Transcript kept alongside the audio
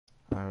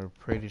I'm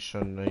pretty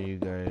sure none of you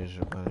guys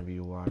are gonna be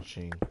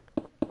watching,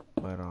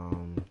 but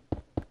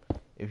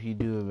if you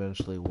do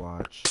eventually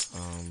watch,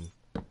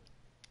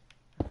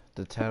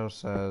 the title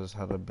says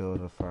how to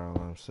build a fire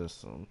alarm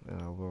system,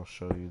 and I will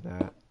show you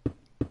that.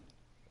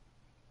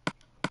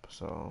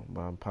 So,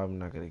 but I'm probably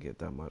not gonna get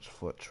that much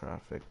foot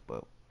traffic,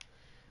 but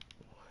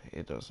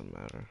it doesn't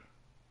matter.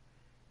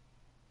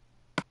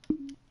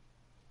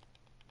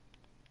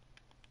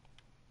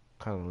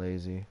 Kind of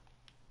lazy,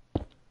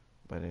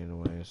 but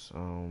anyways,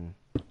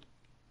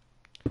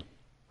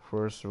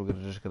 first we're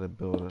just gonna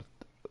build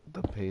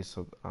the base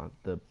of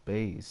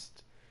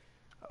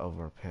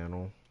our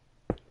panel,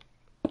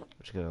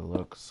 which is gonna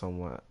look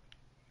somewhat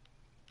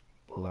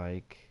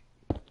like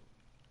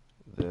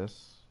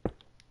this.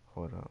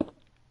 Hold up.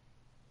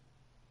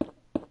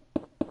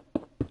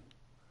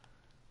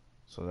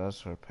 So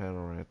that's our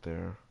panel right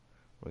there.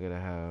 We're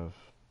gonna have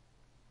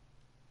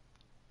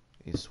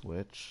a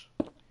switch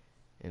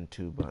and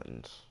two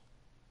buttons.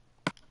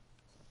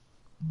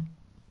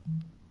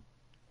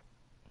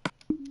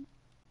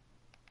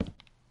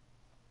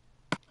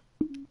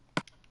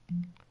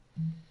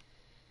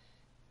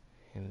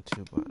 And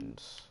two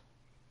buttons.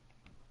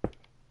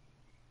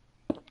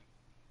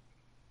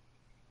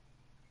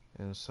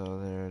 And so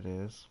there it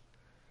is.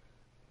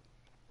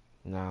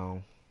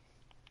 Now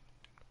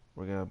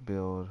we're gonna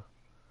build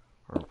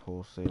our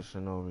pull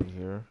station over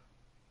here.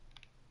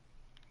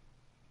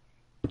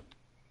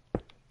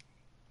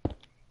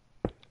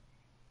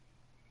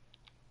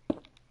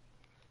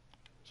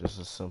 Just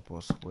a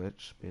simple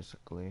switch,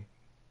 basically.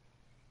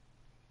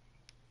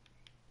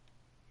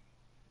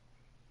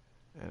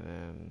 And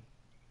then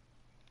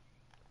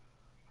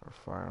our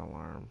fire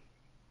alarm.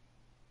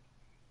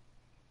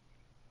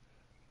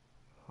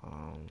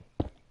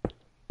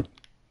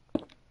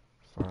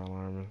 Fire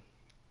alarm.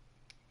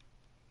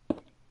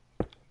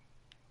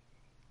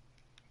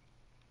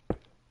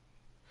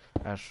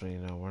 Actually,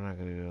 no, we're not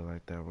gonna do it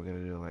like that. We're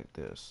gonna do it like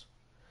this.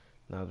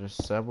 Now, there's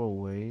several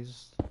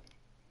ways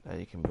that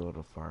you can build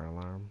a fire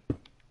alarm,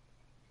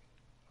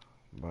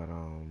 but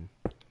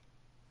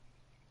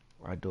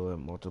I do it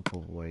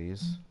multiple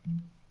ways.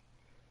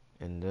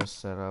 In this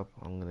setup,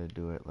 I'm gonna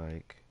do it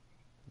like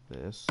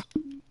this.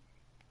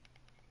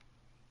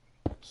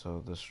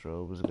 So the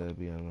strobe is gonna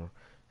be on.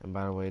 And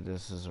by the way,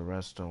 this is a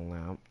redstone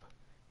lamp,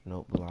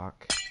 note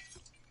block.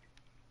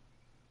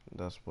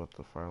 That's what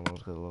the fire alarm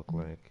is gonna look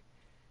like.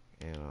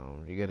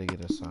 And you gotta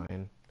get a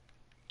sign,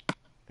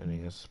 and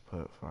you just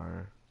put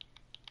fire.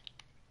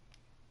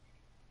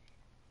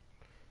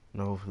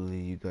 And hopefully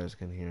you guys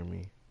can hear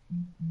me.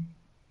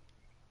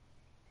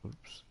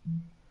 Oops.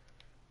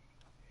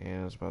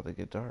 And it's about to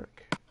get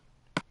dark.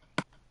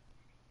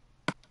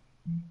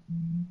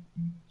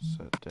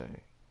 Set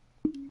day.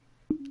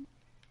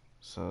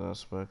 So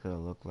that's what it's gonna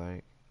look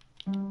like.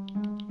 You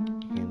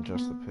can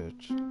adjust the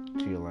pitch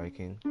to your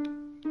liking.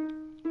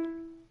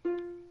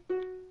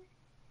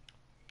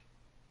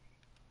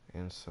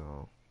 And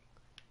so,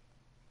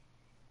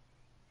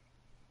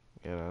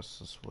 yeah, that's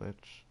the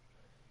switch.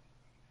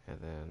 And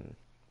then,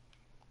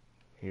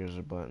 here's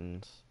the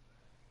buttons.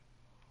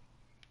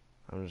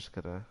 I'm just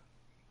gonna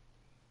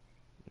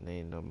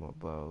name them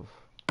above.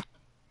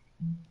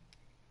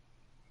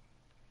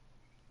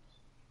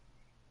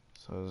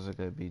 So this is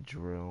gonna be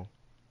drill.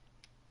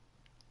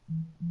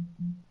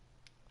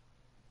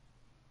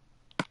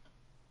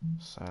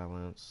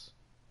 Silence.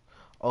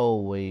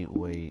 Oh,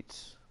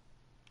 wait.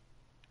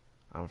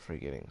 I'm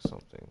forgetting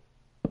something.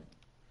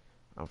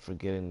 I'm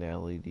forgetting the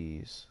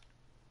LEDs.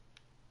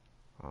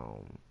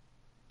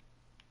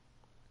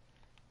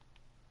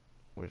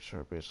 Which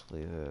are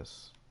basically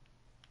this.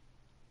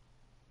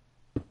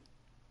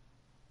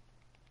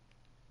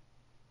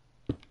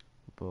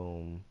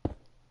 Boom.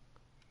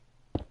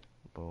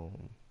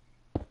 Boom.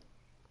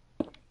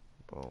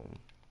 Boom.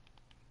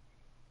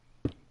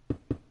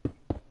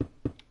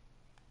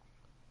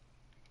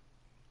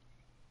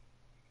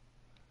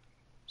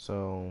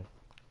 So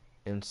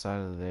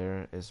inside of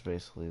there is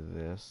basically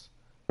this.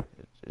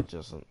 It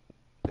doesn't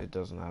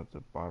have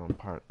the bottom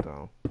part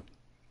though.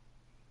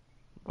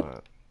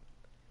 But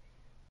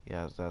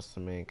yeah, that's the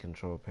main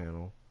control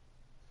panel.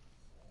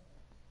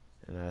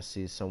 And I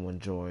see someone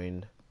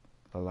joined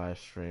the live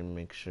stream.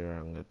 Make sure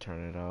I'm gonna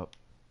turn it up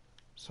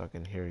so I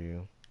can hear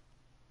you.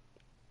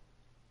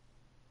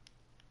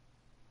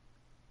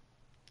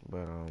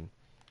 But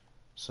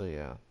so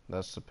yeah,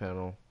 that's the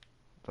panel,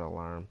 the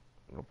alarm,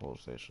 and the pull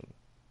station.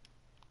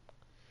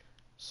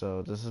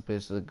 So this is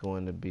basically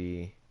going to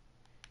be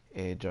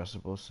a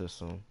adjustable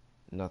system.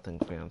 Nothing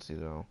fancy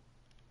though.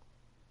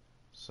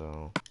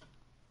 So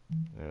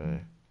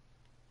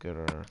get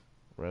our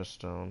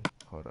redstone.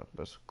 Hold up,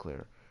 let's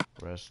clear.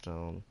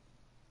 Redstone,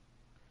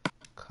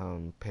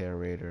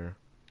 comparator,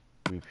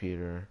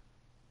 repeater,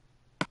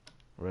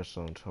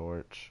 redstone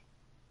torch.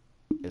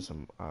 It's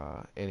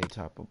any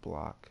type of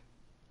block.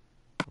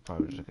 We're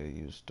probably just gonna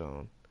use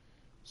stone.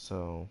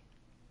 So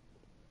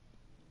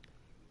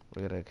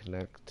we're gonna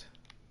connect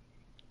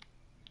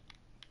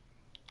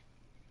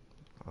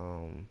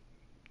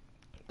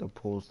the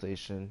pull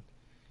station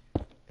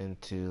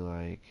into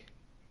like,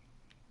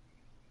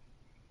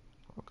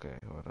 okay,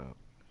 hold up,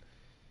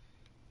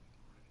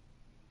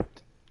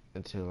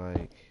 into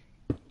like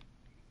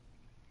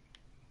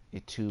a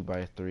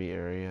 2x3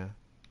 area.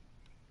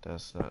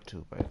 That's not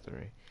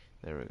 2x3.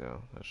 There we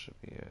go. That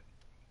should be it.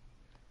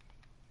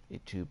 A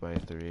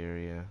 2x3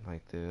 area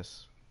like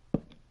this.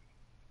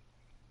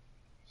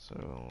 So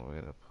we're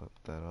gonna put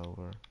that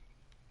over.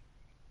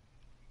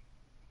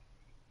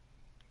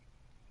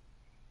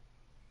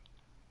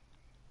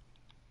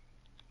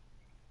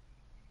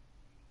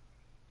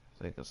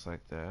 I think it's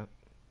like that.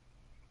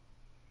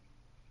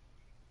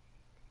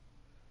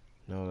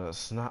 No,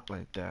 that's not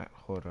like that.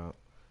 Hold up.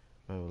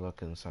 Let me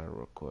look inside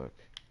real quick.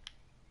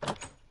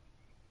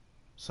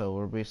 So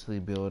we're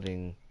basically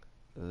building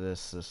this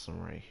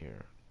system right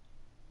here.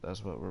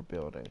 That's what we're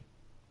building.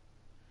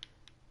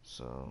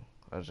 So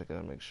I just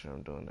gotta make sure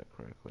I'm doing it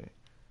correctly.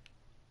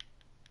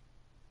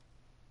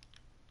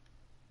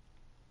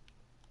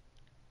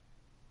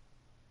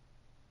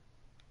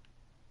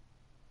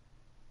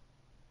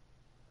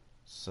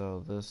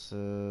 So this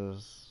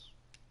is,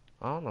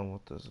 I don't know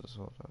what this is.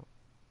 Hold up.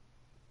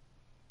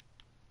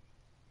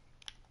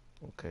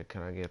 Okay,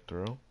 can I get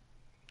through?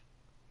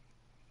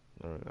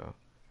 There we go.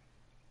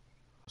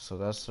 So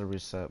that's the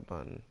reset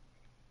button.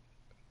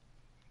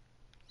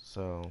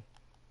 So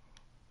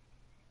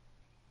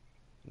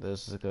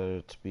this is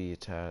going to be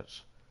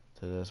attached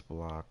to this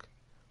block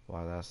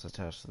while that's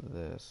attached to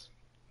this.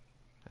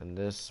 And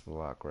this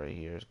block right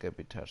here is going to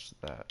be attached to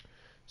that.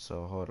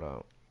 So hold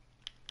up.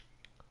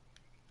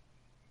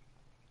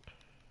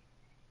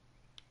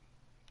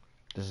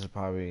 This is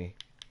probably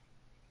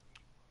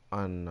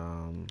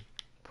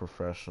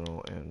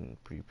unprofessional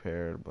and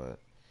prepared, but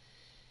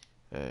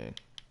hey.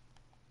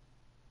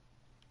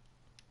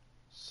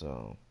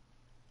 So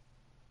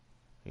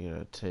you're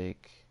gonna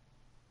take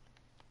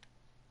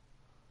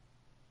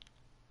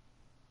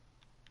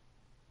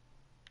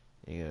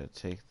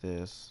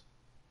this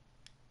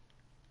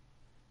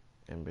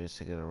and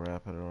basically gonna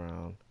wrap it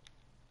around.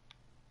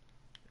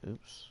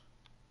 Oops.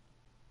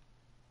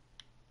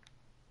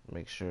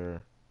 Make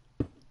sure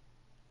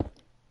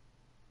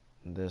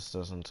this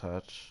doesn't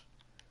touch,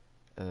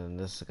 and then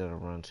this is gonna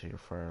run to your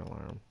fire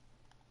alarm,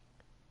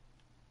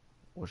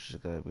 which is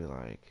gonna be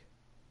like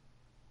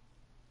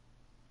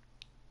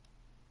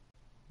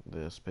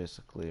this.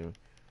 Basically,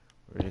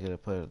 we're gonna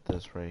put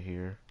this right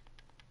here.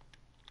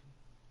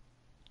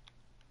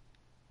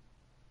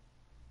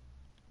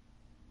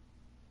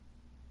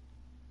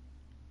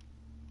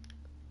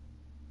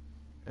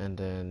 And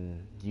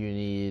then you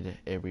need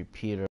a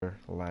repeater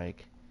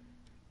like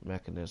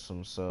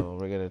mechanism. So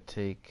we're gonna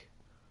take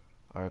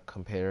our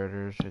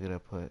comparators, we're gonna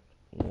put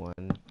 1,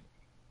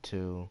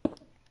 2,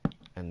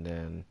 and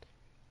then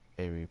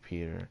a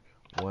repeater.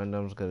 One of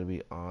them's gonna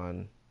be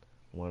on,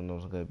 one of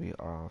them's gonna be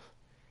off.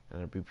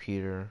 And a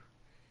repeater,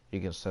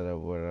 you can set up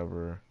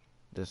whatever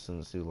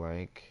distance you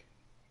like.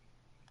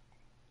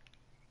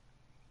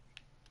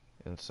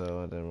 And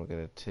so then we're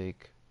gonna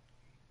take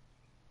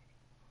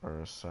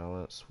our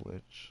silent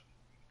switch,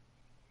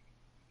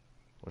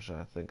 which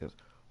I think is,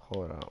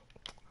 hold up,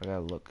 I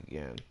gotta look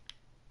again.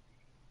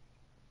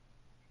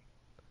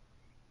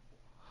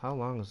 How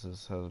long has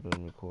this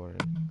been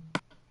recording?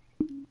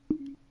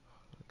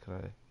 Could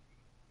I?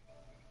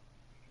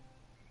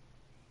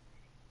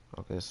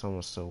 Okay,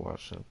 someone's still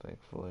watching,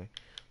 thankfully.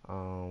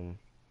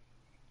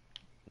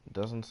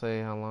 Doesn't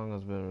say how long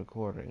it's been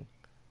recording.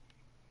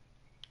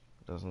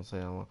 Doesn't say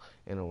how long.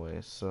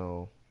 Anyway,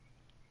 so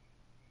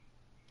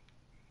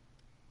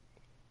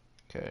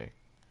okay.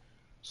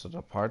 So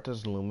the part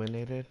that's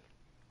illuminated,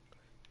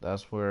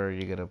 that's where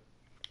you're gonna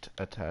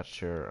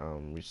attach your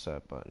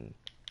reset button.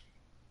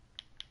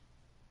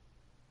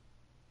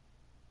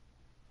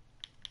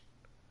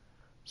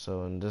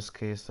 So in this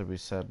case, the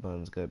reset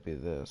button's gonna be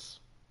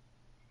this.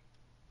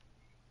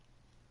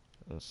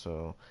 And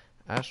so,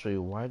 actually,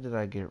 why did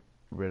I get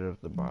rid of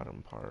the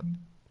bottom part?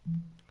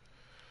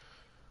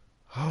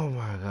 Oh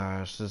my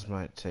gosh, this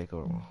might take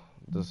a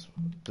this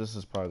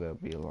is probably gonna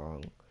be a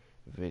long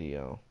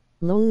video.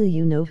 Lol,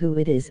 you know who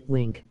it is,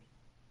 wink.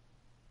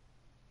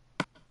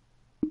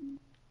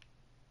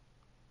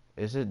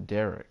 Is it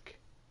Derek?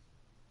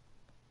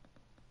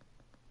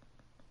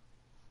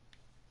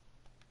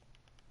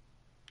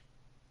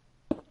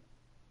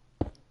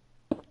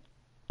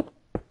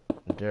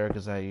 Derek,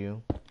 is that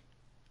you?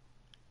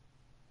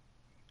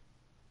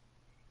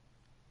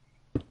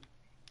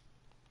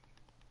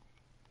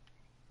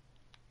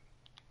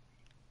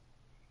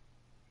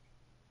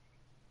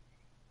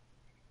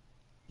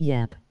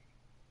 Yep.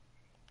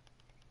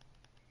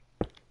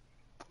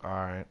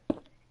 Alright.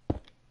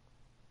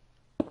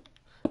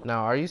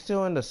 Now, are you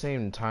still in the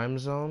same time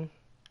zone?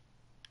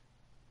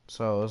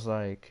 So it's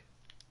like,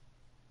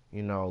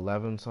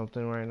 11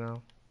 something right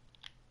now?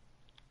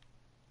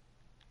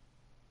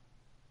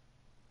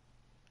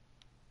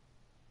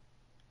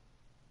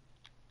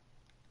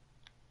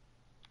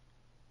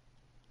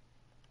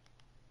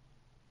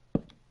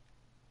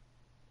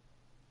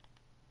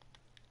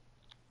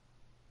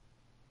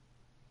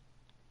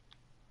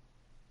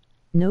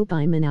 Nope,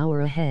 I'm an hour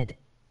ahead.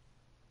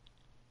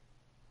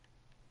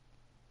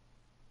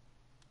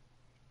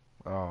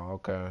 Oh,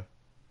 okay.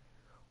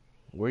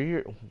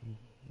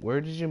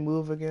 Where did you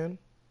move again?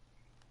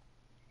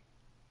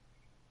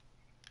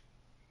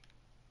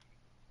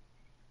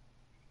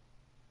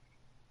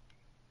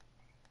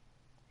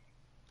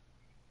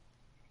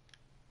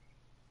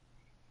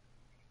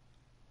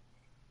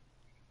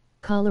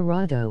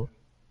 Colorado.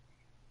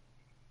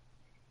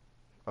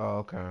 Oh,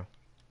 okay.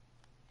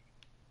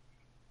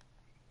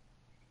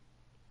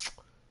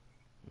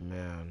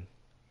 Man.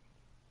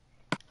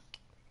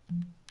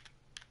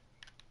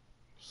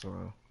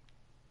 So,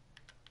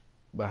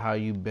 but how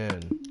you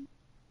been?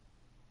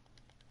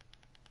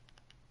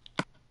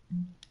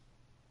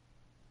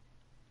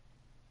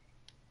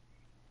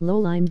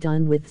 Lol, I'm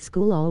done with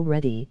school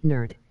already,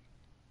 nerd.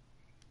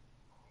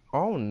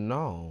 Oh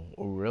no.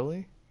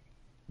 Really?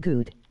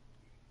 Good.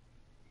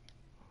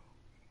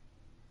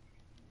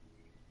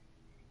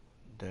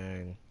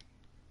 Dang.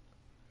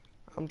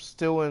 I'm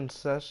still in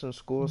session.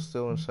 School's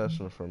still in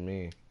session for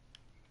me.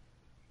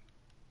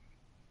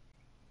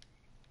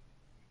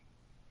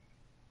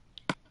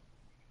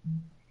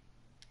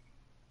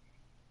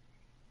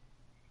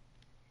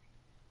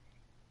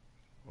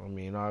 I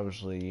mean,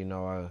 obviously,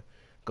 I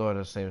go to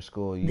the same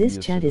school. You This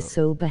used to chat is go.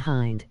 so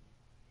behind.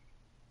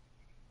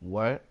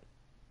 What?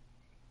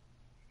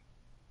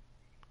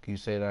 Can you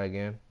say that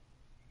again?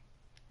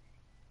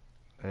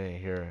 I didn't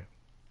hear it.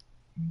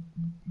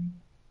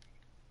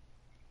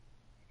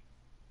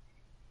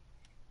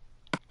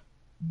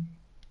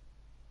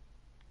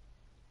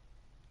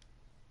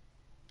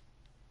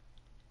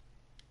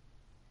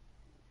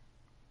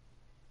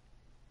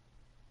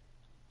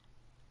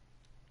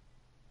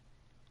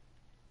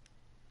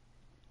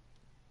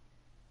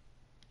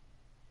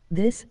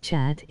 This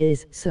chat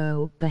is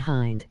so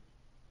behind.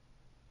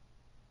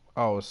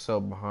 Oh, it's so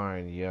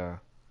behind, yeah.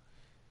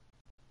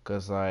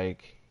 Cause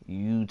like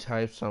you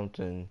type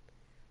something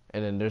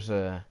and then there's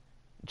a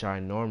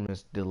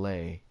ginormous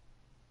delay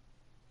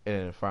and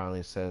then it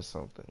finally says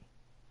something.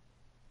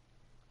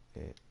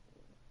 It,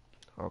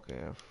 okay,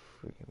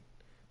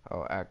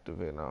 I'll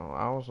activate now.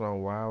 I don't know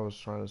why I was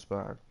trying to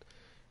spell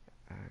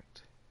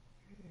activate.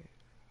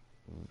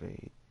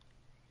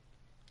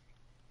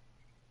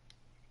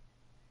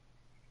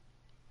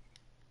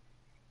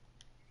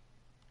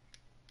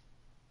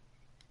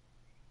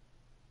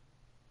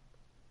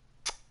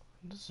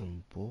 This is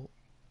some bull.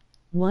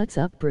 What's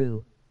up,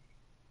 brew?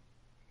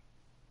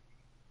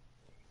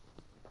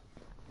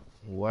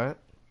 What?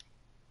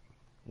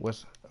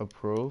 What's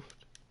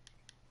approved?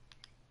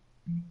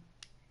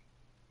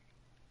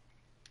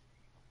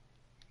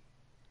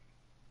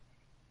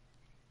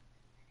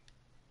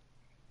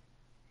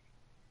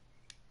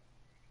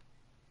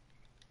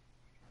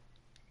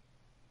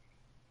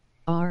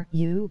 Are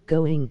you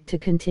going to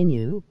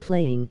continue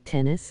playing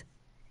tennis?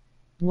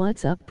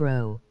 What's up,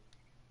 bro?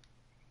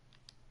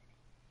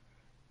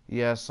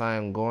 Yes, I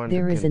am going to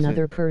There is continue.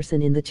 another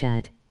person in the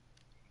chat.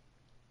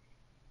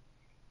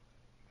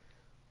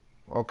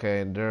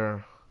 Okay,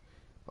 there.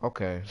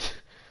 Okay.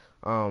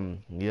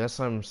 Yes,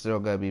 I'm still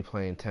gonna be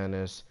playing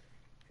tennis.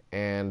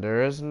 And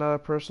there is another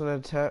person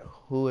in chat.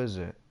 Who is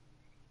it?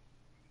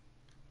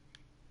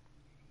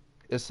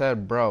 It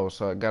said bro,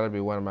 so it gotta be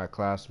one of my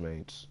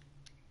classmates.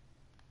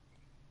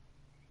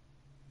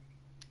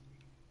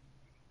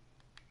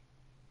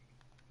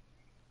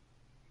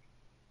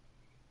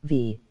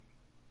 V.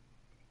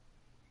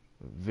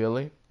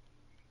 Villy?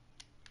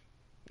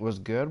 What's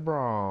good,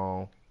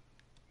 bro?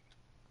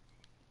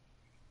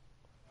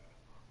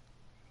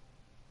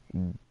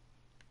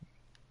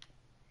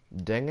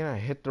 Dang it, I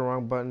hit the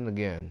wrong button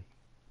again.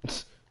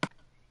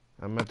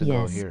 I meant to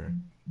go Yes. here.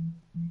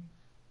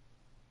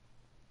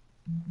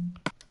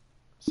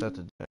 Set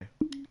the day.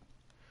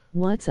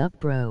 What's up,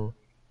 bro?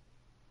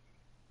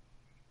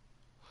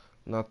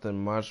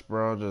 Nothing much,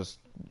 bro. Just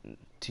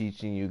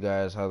teaching you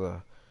guys how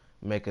to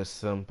make a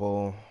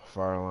simple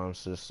fire alarm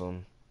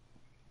system.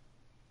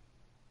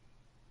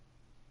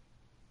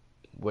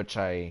 Which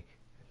I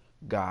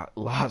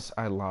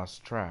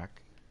lost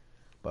track.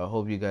 But I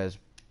hope you guys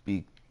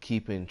be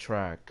keeping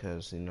track,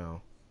 cause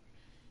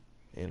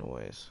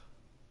anyways.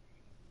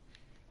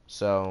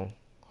 So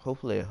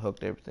hopefully I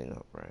hooked everything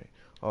up right.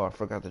 Oh, I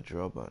forgot the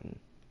drill button.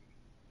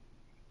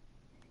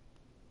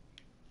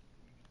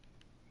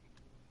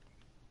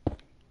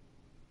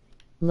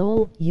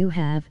 Lol, you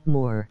have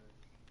more.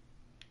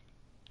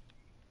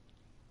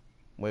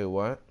 Wait,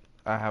 what?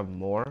 I have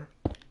more?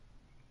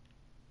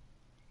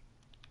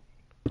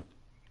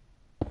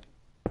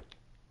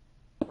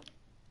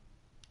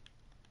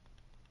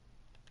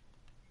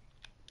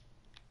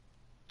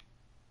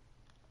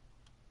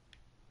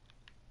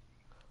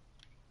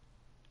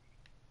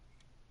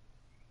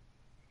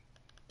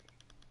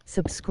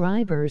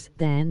 Subscribers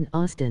than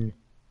Austin.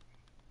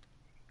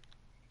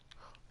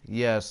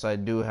 Yes, I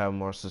do have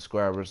more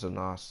subscribers than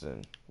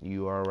Austin.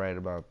 You are right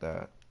about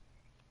that.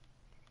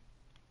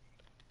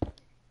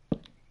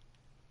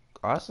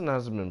 Austin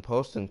hasn't been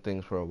posting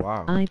things for a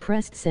while. I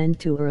pressed send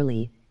too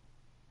early.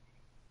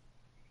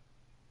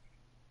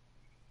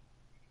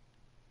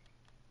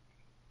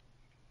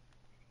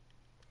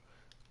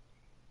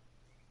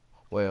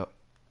 Well,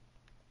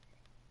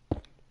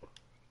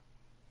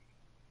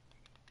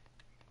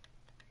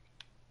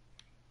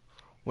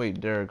 wait,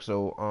 Derek.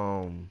 So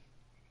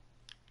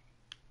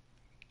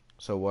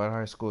what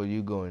high school are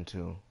you going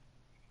to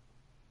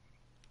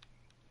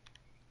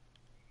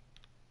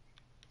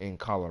in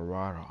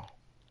Colorado?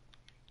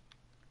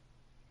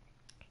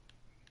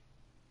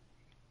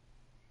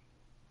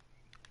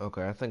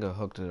 Okay, I think I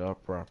hooked it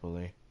up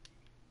properly.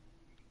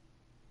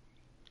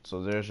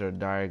 So there's your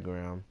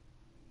diagram.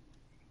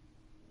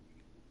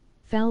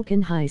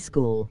 Falcon High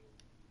School.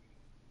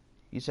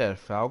 You said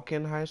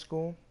Falcon High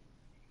School?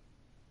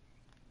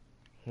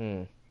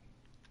 Hmm.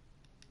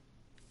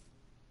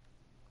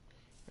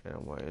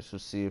 Anyway, let's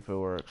just see if it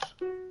works.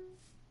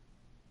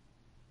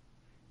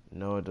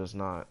 No, it does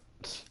not.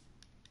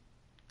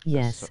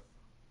 Yes.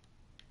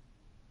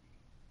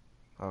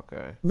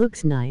 Okay.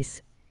 Looks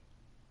nice.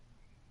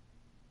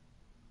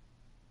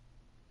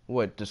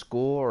 What, the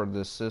school or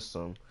the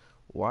system?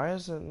 Why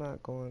is it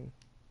not going?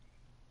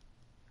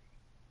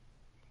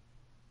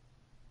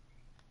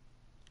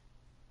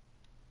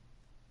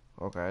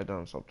 Okay, I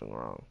done something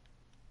wrong.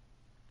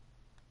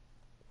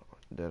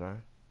 Did I?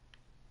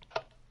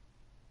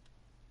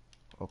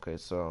 Okay,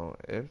 so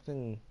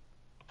everything.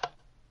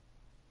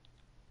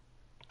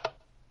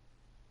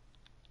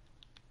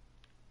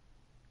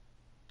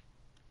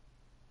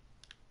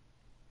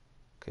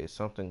 Okay,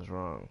 something's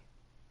wrong.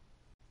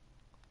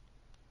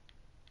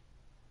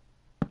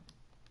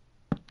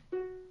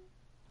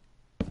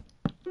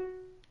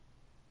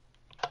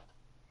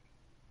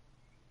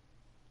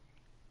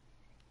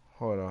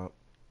 Hold up.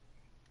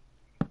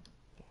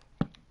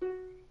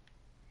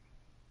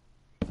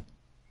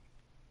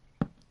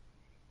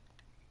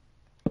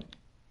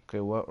 Okay,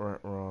 what went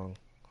wrong?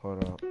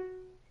 Hold up.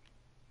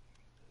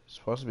 It's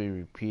supposed to be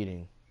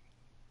repeating.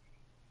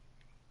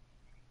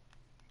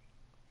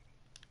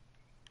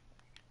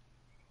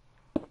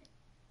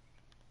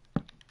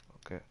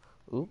 Okay.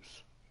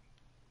 Oops.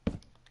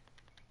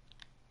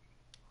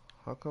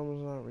 How come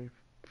it's not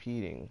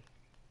repeating?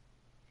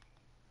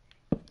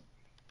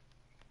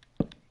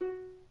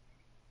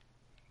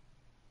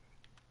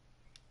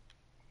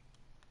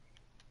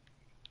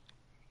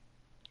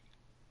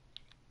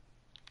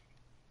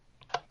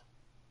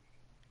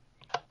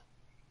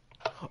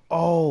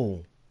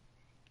 Oh,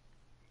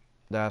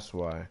 that's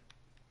why.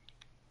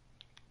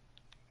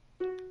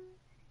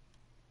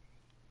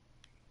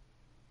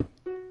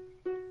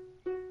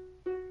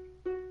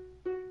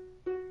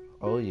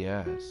 Oh,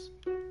 yes.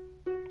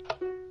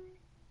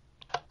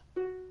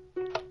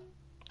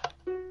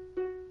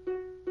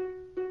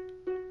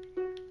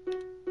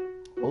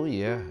 Oh,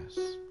 yes.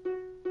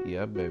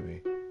 Yeah,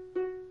 baby.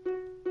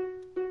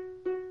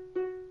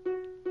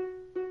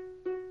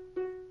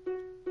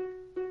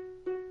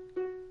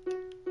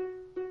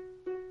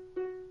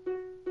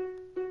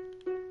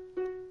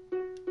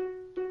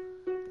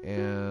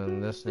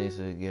 And this needs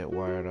to get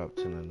wired up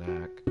to the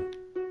NAC.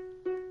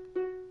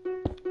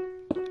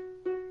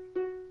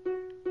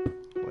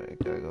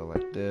 Wait, gotta go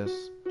like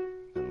this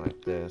and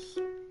like this.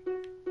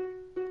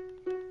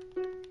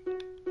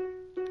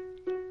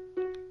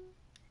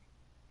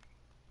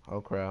 Oh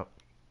crap.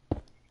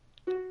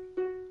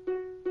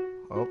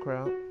 Oh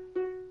crap.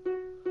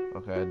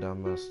 Okay, I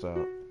done messed up.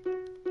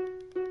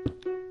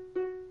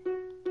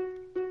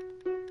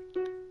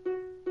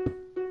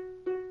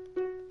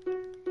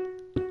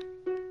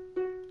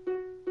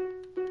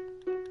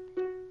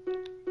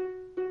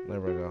 There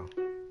we go.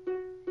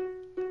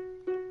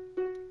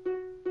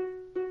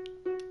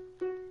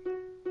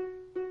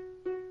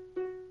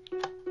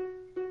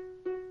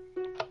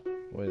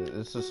 Wait,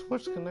 is the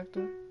switch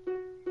connected?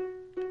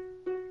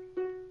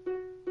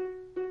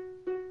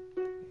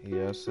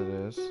 Yes, it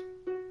is.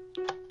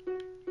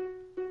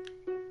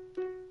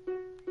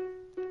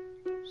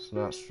 It's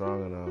not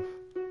strong enough.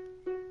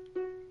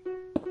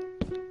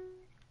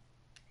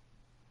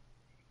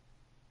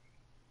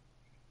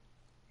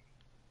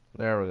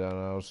 There we go.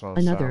 Now it's on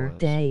Another silence.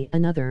 day,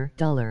 another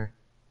dollar.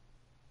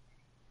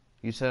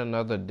 You said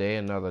another day,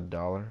 another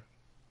dollar?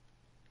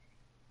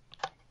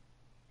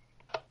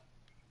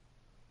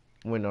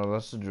 Wait, no,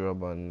 that's the drill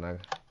button.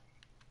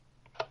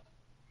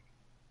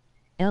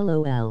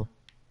 LOL.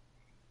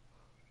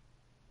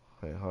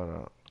 Wait, hold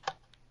up.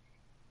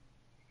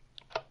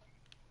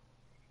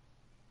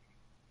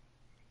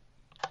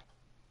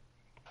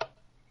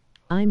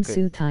 I'm Okay.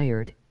 so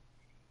tired.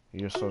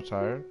 You're so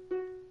tired?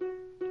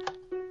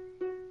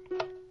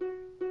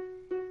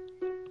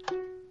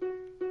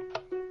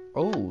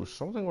 Oh,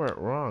 something went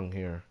wrong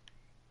here.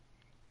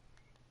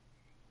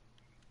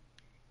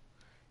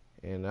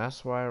 And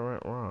that's why it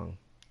went wrong.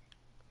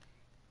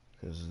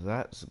 Because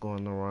that's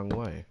going the wrong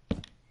way.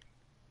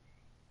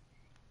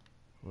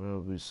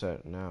 We'll be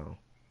set now.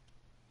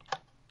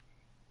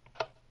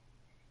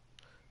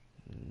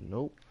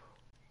 Nope.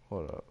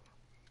 Hold up.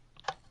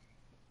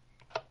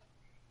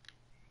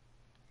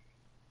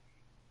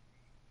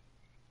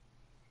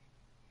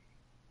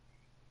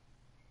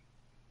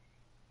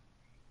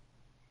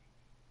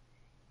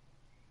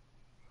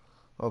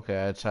 Okay,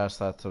 I attached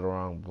that to the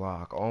wrong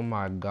block. Oh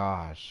my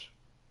gosh.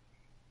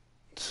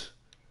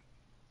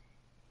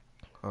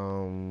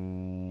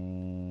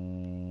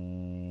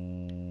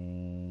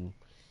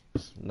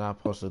 It's not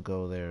supposed to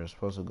go there. It's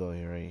supposed to go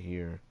here, right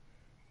here.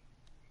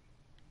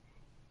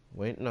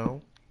 Wait,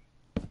 no.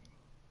 It's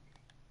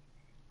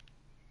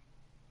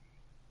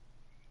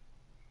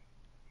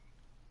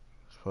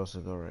supposed to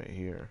go right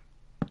here.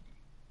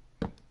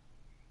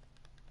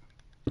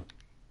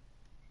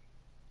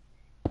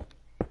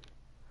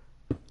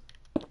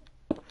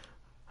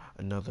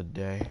 Another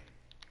day,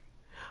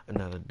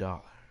 another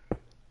dollar.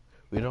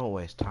 We don't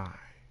waste time.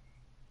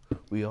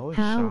 We always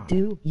How shine.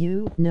 do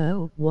you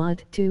know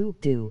what to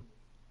do?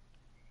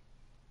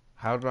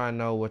 How do I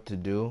know what to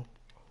do?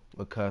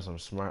 Because I'm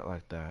smart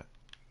like that.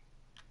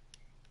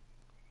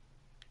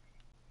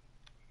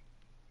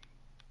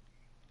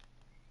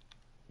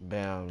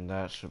 Bam,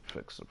 that should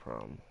fix the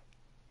problem.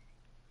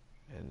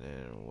 And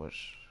then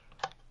which...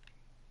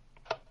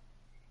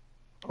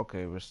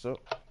 Okay, we're still...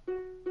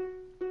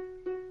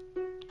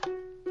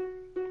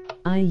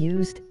 I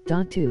used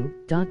to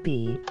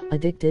be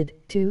addicted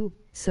to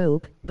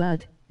soap,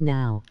 but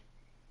now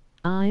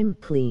I'm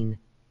clean.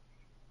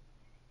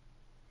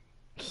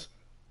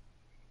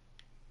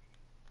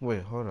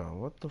 Wait, hold on.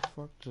 What the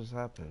fuck just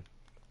happened?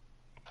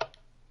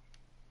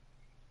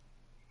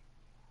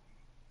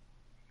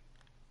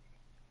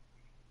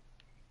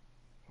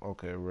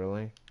 Okay,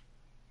 really?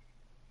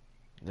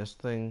 This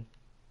thing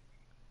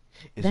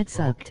is That broken.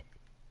 sucked.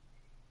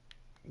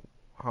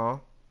 Huh?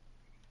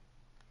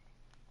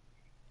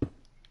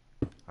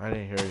 I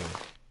didn't hear you.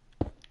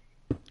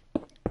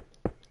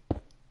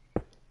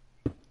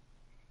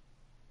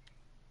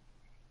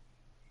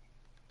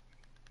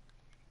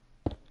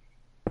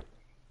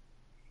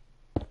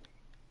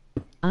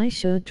 I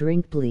should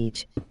drink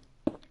bleach.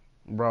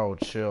 Bro,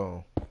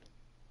 chill.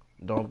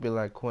 Don't be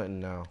like Quentin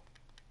now.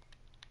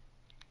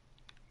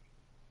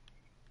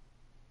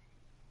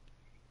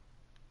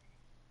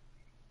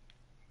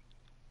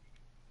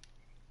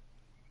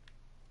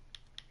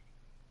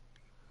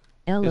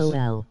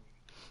 LOL.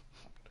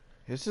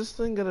 Is this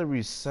thing gonna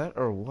reset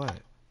or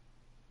what?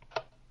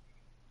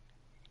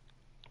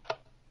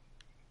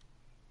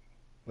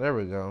 There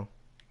we go.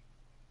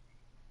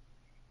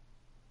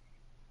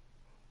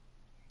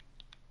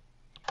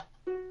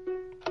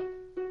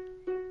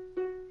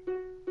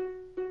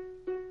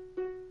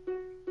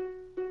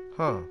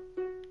 Huh.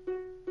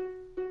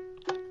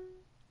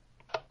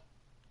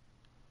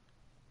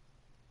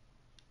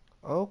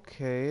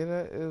 Okay,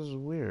 that is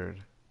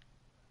weird.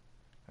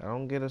 I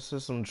don't get a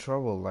system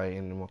trouble light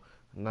anymore.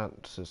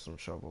 Not system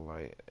trouble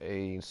light.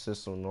 A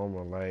system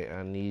normal light.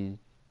 I need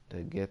to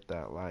get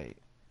that light.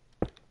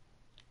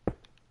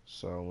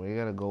 So we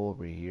gotta go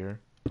over here.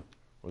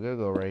 We're gonna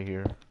go right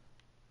here.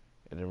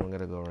 And then we're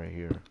gonna go right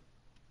here.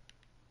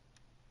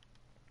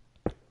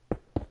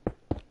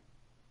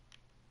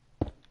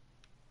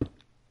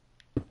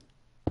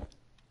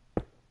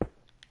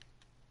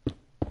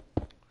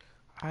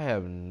 I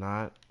have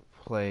not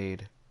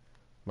played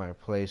my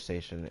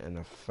PlayStation in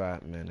a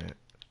fat minute.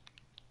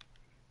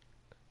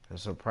 And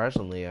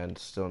surprisingly, I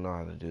still know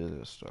how to do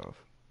this stuff.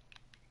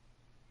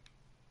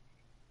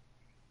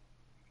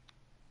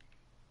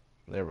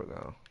 There we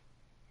go.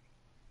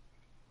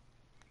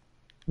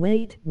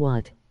 Wait,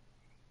 what?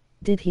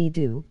 Did he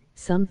do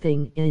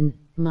something in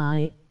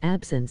my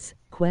absence?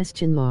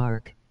 Question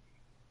mark.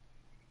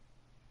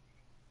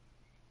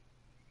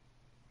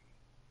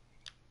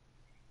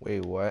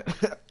 Wait, what?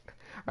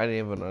 I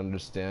didn't even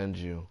understand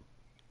you.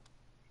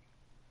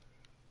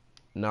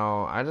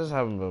 No, I just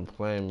haven't been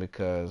playing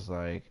because,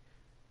 like,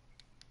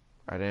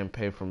 I didn't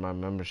pay for my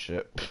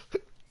membership.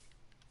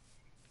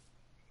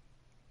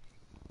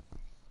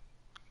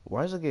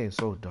 Why is it getting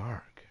so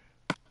dark?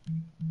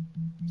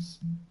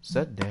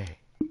 Set day.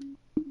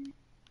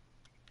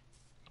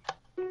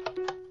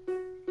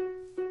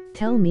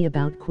 Tell me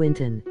about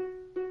Quentin.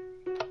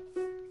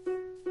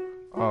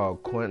 Oh,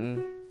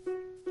 Quentin.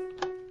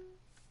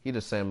 He the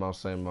same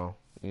old,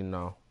 you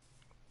know.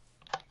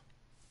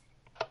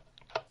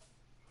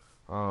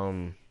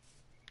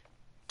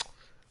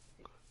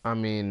 I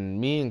mean,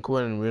 me and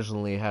Quentin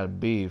originally had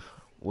beef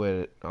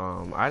with,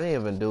 I didn't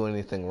even do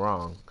anything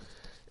wrong.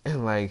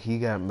 And, like, he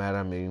got mad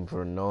at me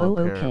for no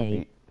apparent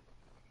Okay.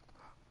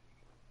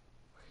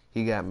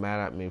 He got mad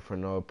at me for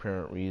no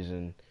apparent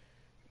reason.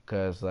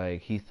 Because,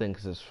 like, he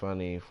thinks it's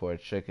funny for a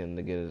chicken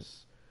to get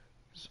his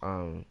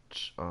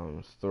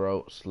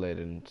throat slit,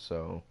 and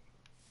so,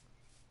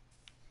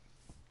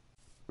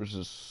 which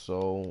is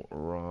so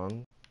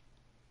wrong.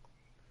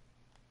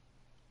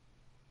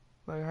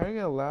 Like, how you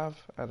gonna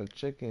laugh at a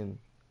chicken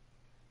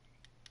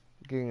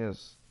getting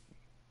his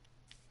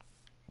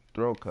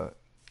throat cut?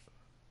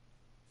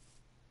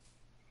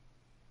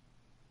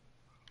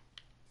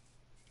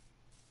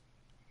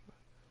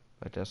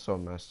 Like, that's so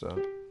messed up.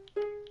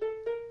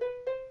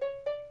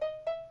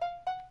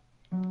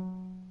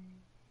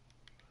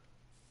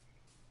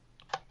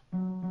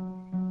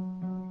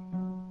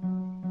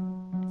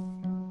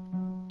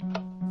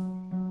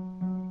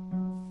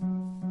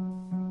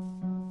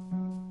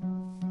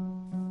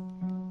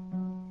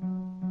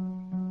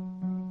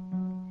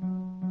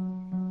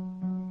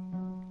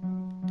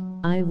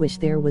 I wish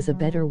there was a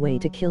better way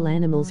to kill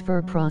animals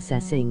for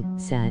processing,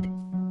 said.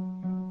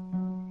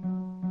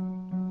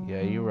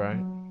 Yeah, you're right.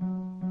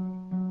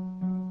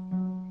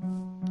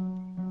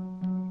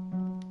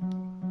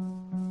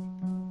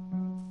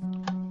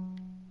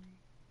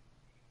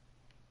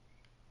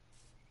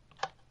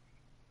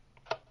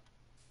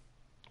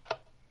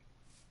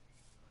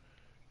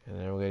 And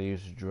then we're gonna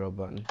use the drill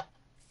button.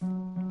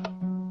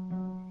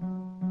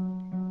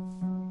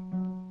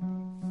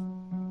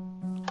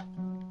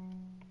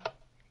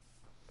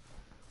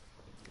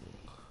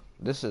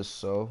 This is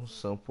so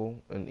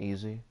simple and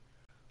easy.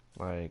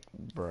 Like,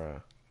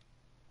 bruh.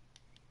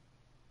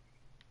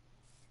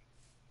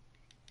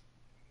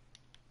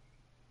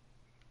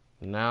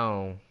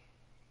 Now,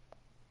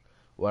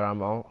 what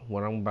I'm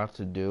about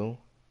to do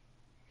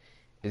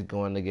is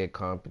going to get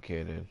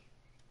complicated.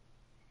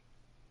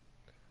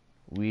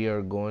 We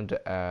are going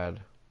to add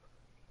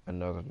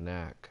another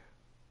knack.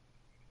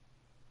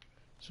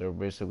 So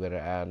we're basically going to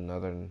add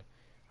another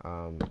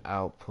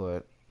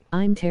output.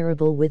 I'm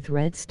terrible with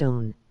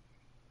redstone.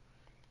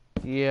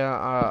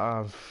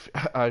 Yeah,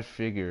 I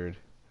figured.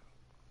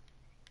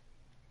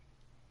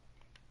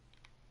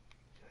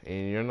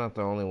 And you're not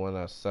the only one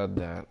that said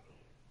that.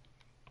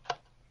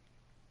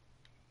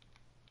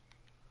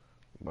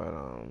 But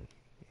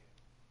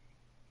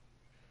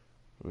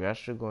we're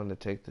actually going to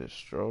take this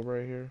strobe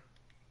right here.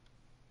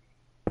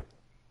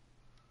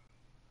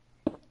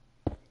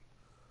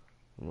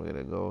 We're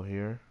gonna go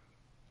here.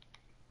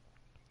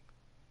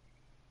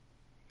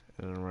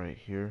 And then right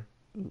here.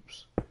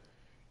 Oops.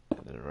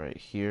 And then right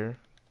here.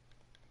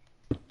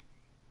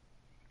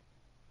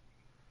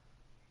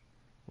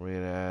 We're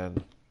gonna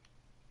add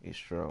a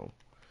strobe.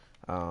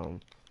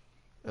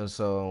 And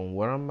so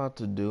what I'm about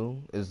to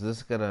do is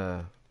this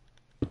gonna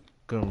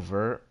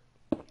convert.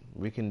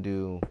 We can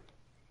do,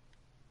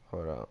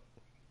 hold up.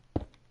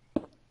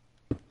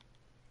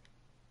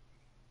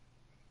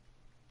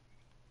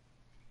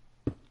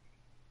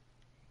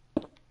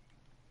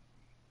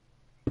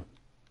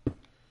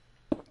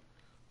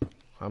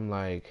 I'm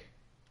like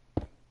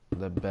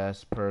the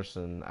best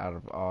person out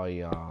of all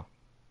y'all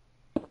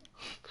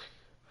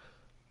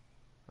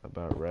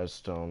about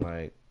redstone.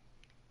 Like,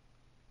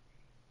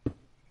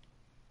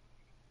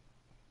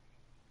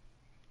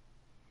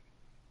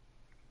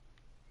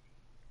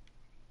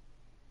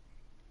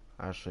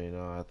 actually,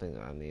 no, I think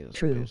I need to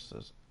True. space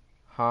this.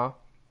 Huh?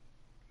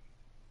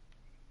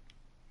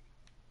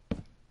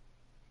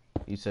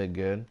 You said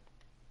good?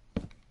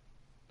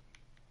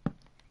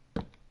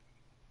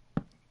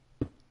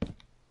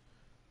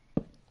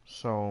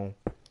 So,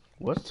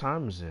 what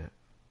time is it?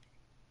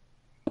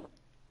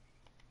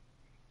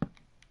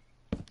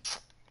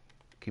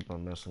 Keep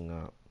on messing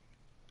up.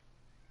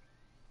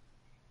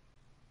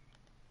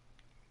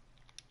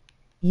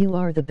 You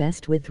are the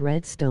best with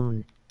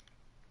redstone.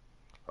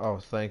 Oh,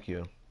 thank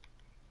you.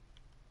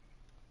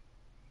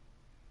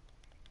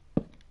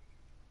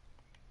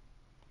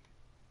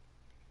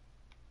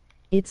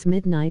 It's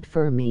midnight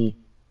for me.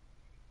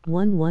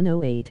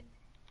 1108.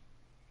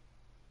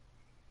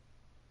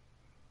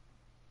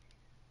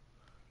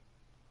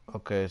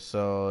 Okay,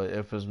 so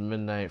if it's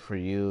midnight for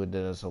you,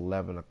 then it's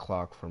 11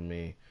 o'clock for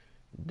me.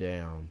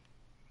 Damn.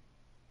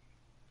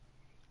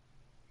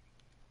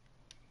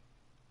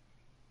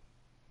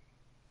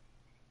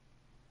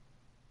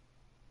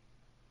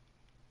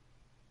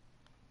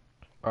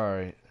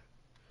 Alright,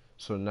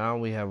 so now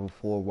we have a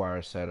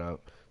 4-wire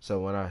setup.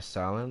 So when I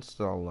silence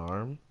the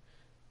alarm,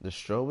 the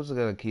strobe is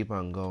gonna keep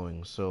on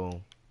going.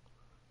 So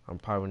I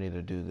probably need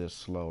to do this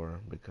slower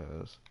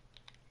because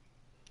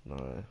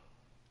no,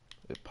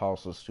 it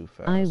pulses too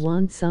fast. I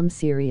want some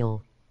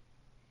cereal.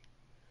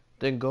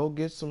 Then go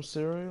get some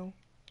cereal.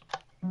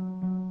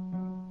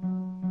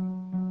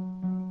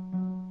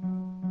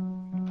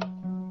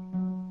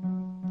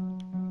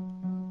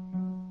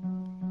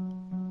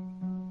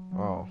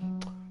 Oh,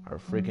 I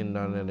freaking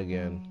done it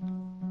again.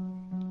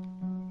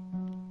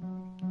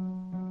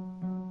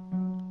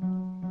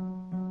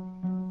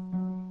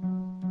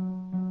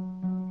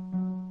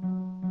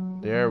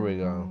 There we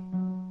go.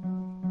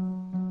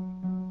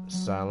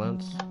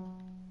 Silence.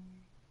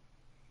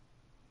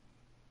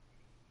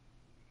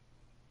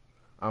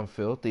 I'm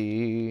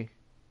filthy.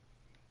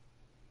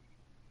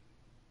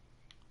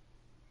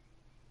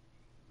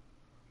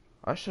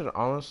 I should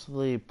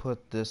honestly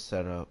put this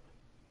setup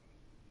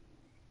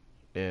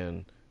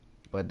in,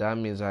 but that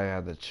means I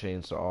have to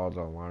change all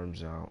the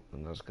alarms out,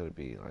 and that's gonna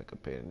be like a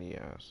pain in the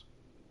ass.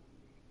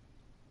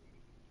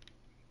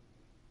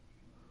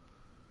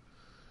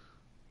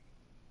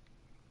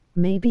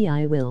 Maybe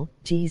I will.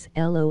 Geez,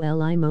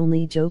 lol, I'm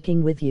only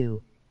joking with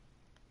you.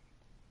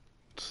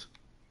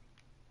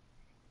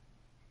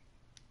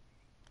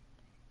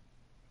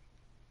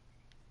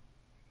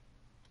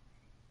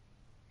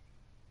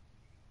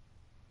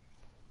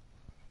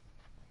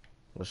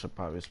 We should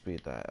probably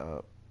speed that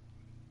up.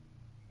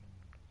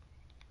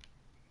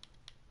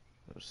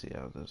 Let's see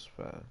how this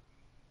fast.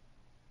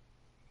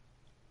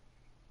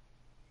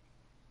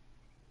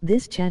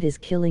 This chat is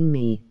killing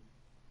me.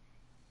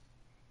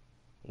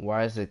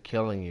 Why is it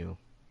killing you?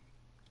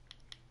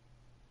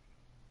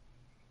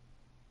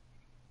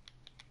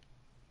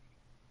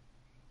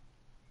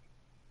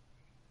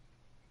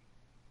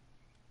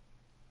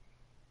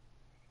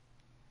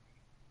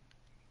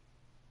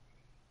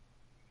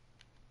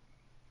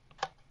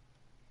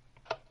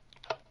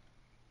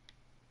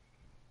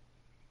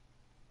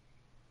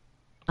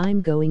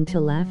 I'm going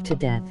to laugh to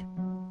death.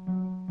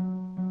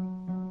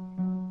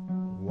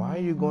 Why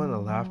are you going to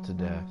laugh to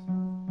death?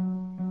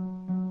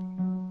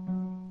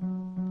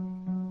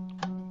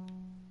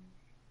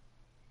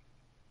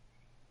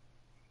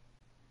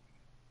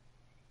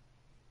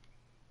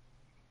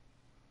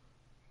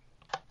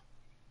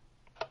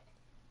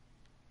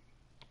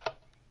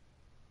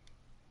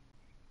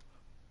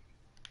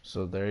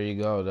 So there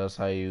you go. That's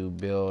how you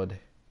build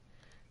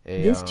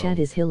a This chat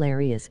is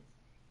hilarious.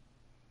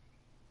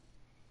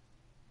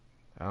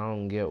 I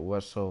don't get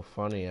what's so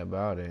funny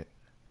about it,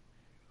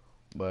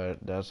 but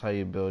that's how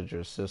you build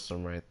your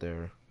system right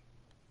there.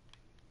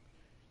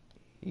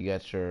 You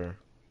got your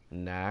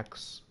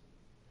NACs,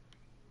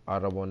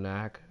 audible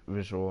NAC,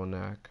 visual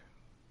NAC.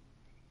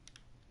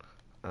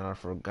 And I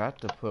forgot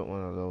to put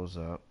one of those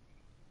up.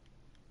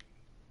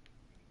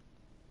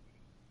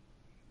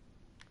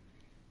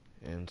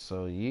 And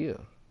so yeah.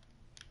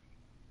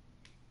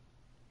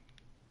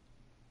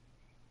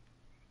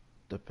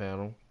 The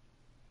panel.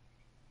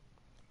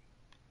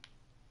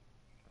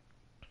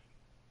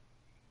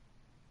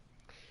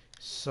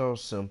 So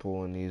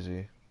simple and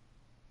easy.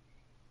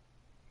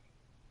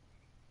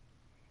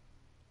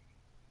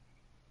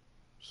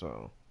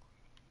 So,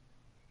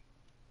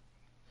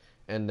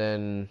 and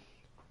then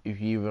if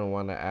you even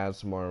want to add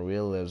some more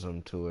realism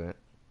to it,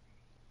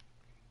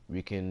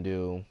 we can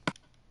do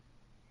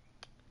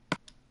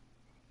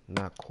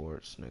not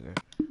quartz, nigga.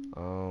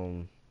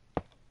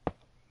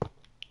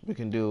 We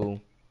can do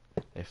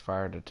a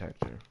fire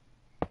detector.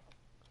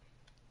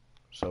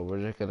 So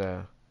we're just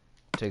gonna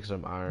take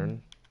some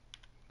iron,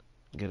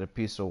 get a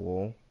piece of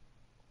wool.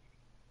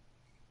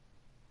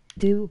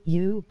 Do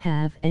you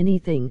have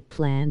anything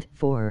planned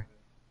for?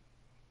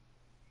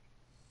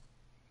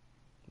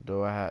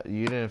 Do I have?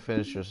 You didn't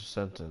finish your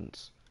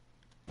sentence.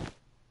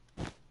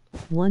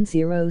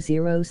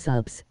 100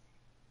 subs.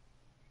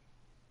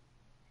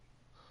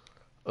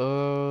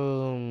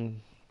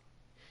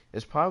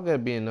 It's probably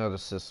gonna be another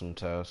system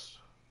test,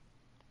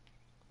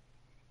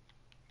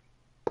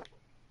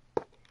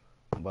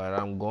 but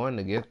I'm going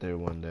to get there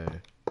one day.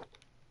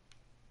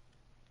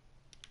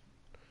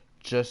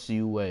 Just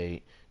you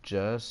wait.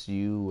 Just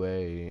you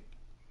wait.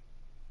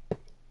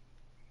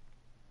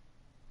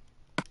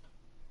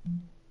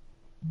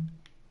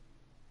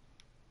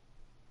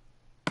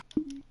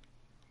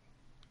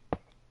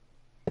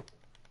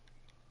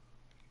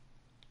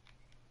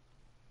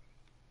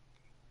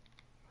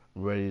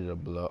 Ready to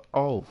blow.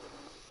 Oh,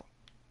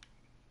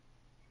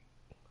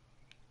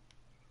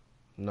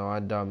 no,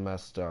 I done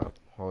messed up.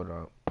 Hold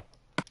up.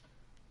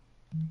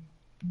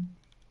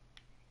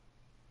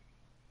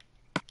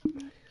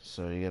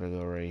 So you gotta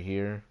go right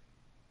here.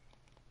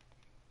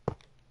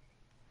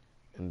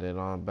 And then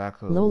on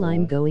back of the Lol, I'm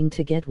wall. going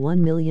to get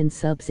 1 million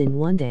subs in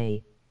one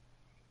day.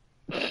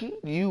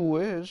 You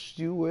wish.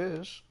 You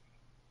wish.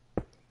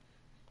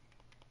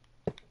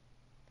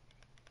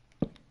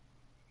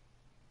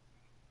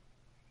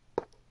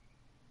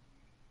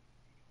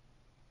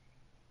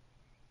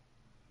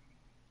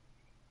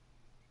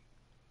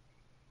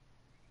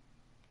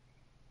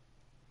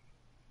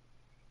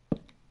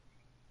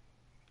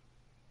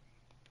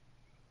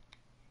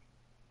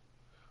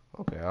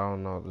 Okay, I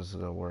don't know if this is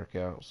gonna work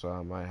out, so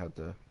I might have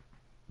to.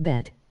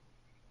 Bet.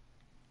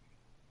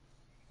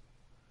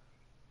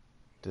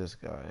 This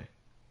guy.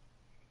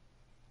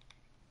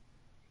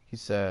 He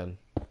said,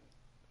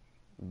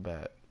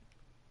 bet.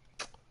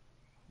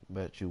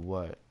 Bet you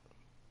what?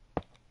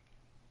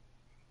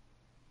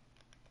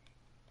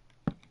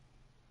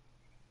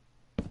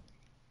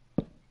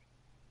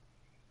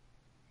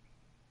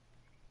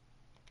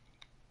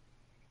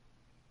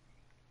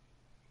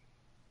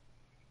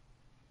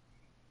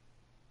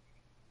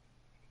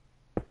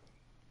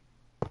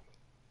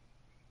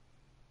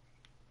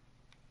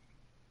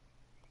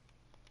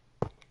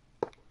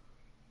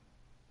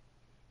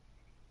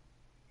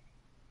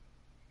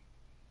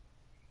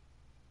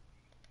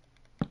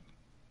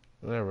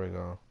 There we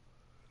go.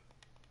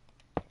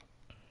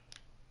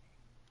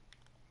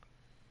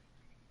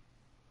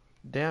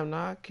 Damn,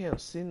 now I can't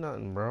see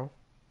nothing, bro.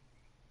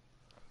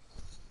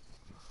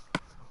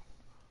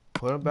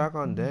 Put it back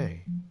on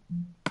day.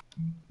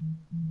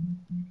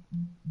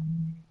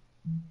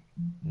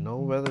 No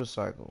weather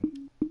cycle.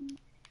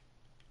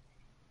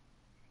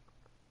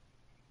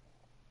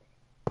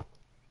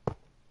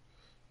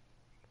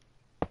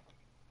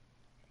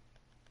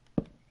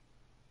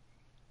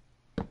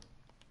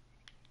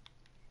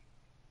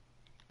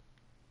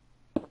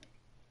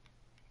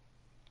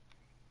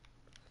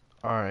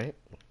 Alright.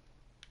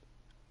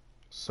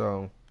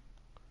 So,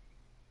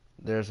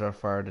 there's our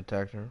fire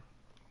detector.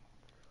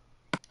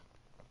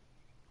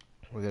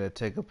 We're gonna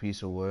take a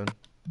piece of wood,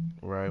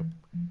 right?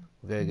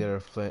 We're gonna get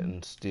our flint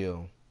and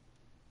steel.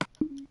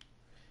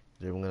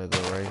 Then we're gonna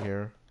go right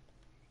here,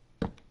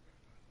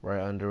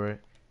 right under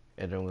it,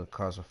 and then we're gonna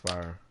cause a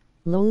fire.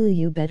 Lol,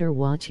 you better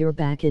watch your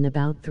back in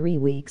about 3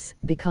 weeks,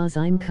 because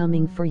I'm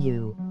coming for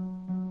you.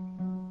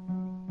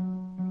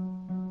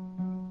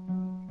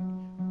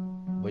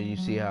 But you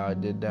see how I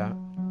did that?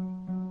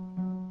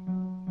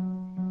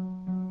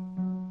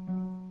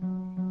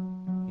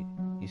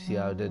 see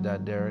how I did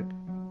that, Derek?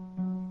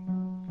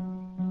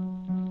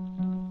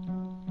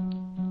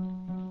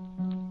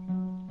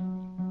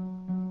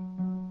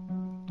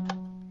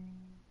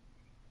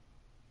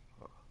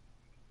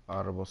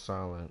 Audible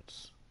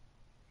silence.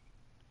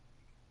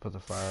 Put the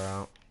fire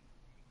out.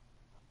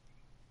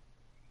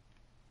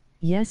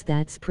 Yes,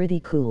 that's pretty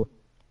cool.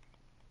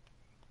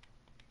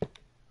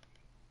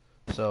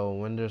 So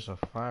when there's a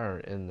fire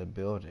in the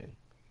building,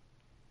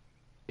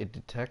 it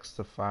detects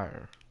the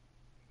fire.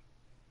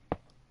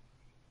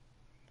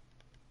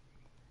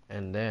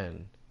 And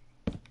then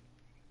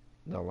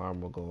the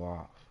alarm will go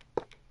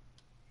off.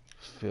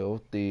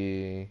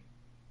 Filthy.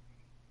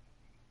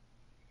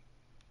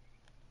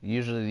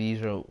 Usually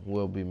these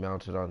will be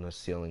mounted on the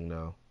ceiling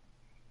though.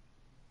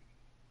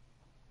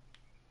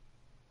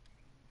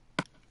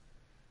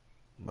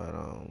 But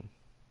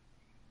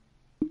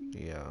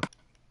yeah.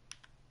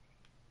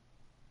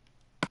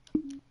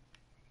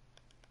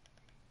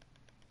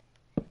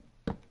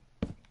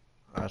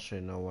 I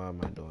actually know why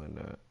am I doing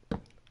that.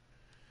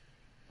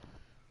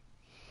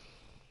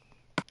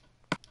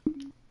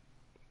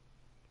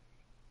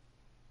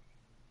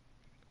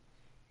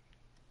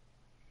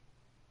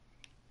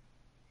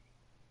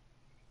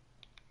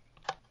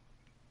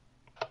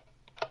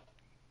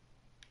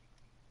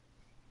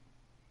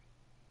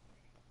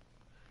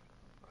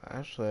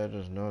 Actually, I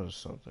just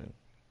noticed something.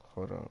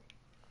 Hold on.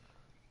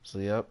 So,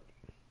 yep.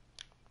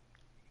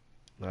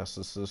 That's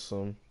the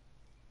system.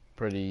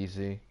 Pretty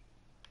easy.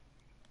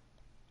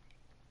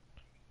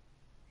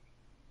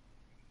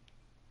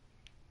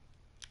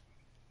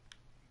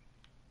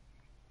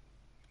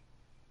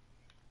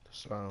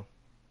 So,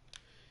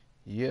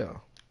 yeah.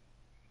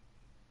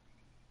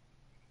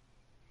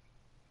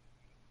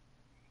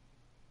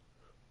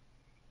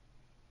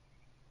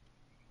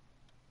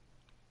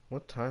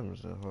 What time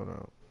is it? Hold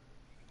on.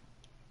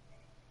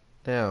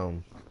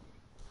 Damn.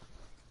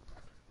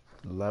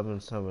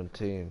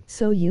 11:17.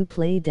 So you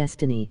play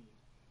Destiny?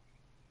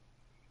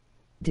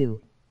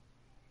 Do.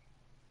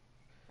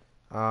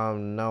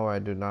 No, I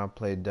do not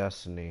play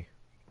Destiny.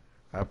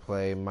 I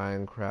play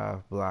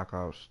Minecraft, Black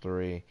Ops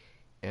 3,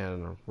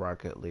 and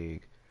Rocket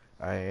League.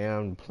 I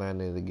am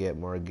planning to get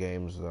more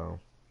games though.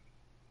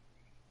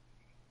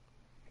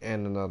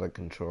 And another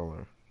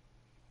controller.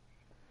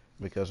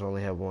 Because I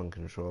only have one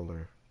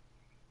controller.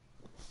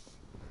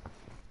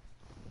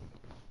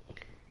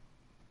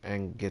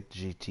 And get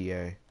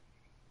GTA.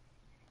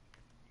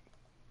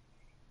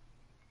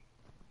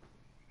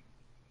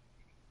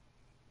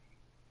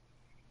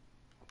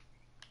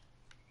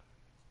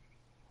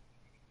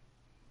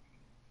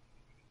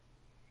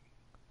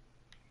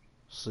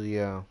 So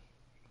yeah.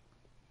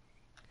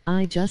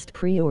 I just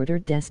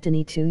pre-ordered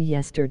Destiny 2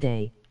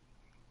 yesterday.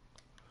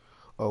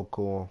 Oh,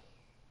 cool.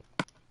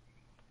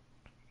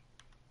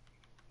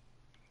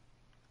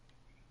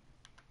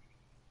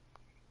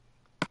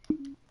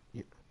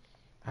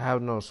 I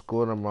have no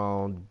school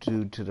tomorrow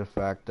due to the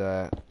fact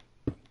that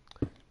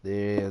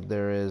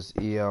there is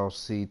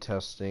ELC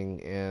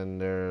testing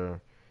and the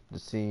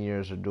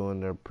seniors are doing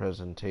their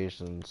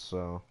presentations.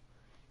 So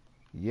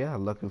yeah,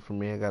 lucky for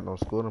me, I got no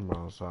school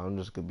tomorrow, so I'm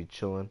just gonna be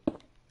chilling.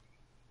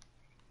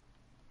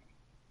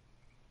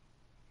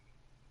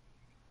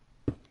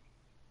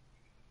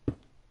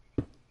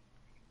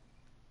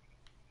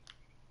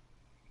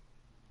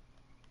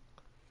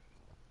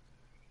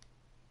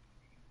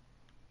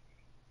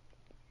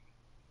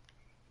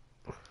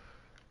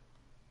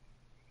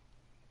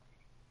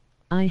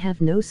 I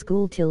have no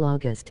school till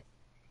August.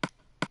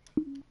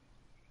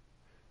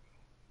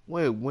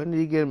 Wait, when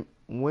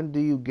do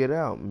you get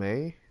out,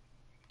 May?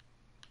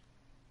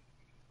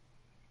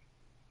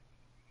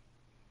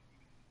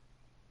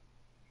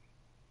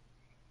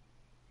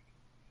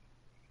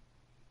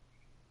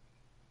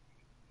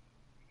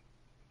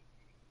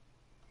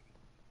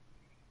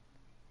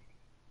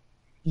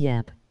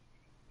 Yep.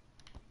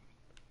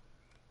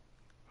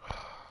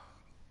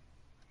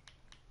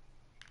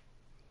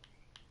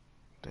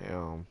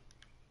 Damn.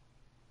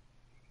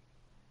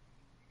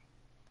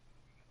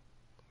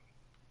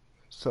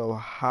 So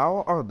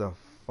how are the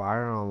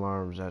fire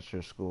alarms at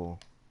your school?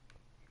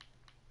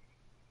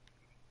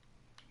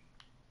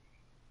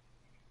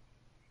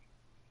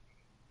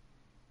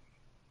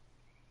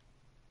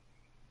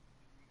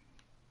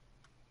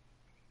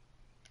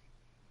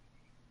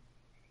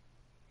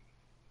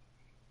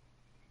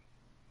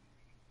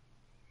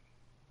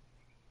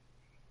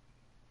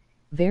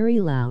 Very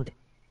loud.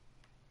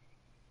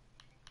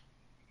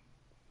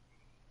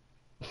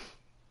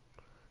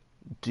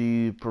 Do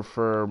you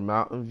prefer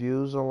Mountain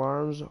View's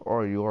alarms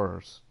or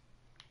yours?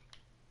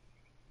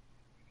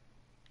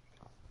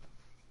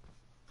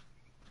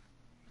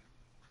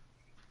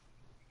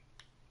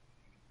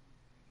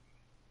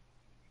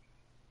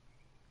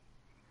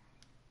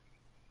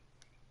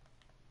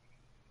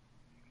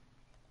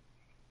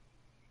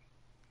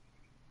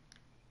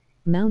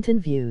 Mountain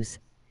views.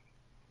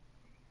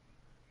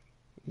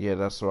 Yeah,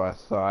 that's what I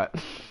thought.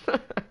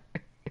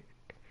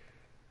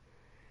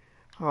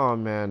 Oh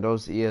man,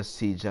 those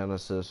ESC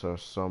Genesis are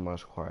so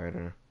much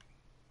quieter.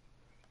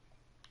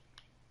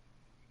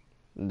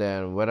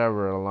 then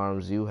whatever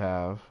alarms you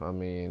have, I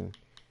mean,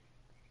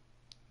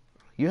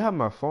 you have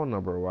my phone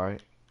number,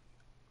 right?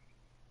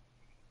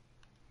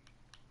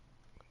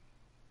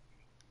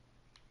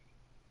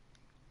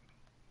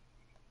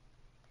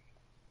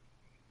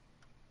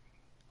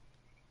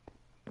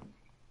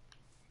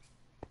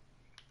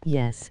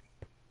 Yes.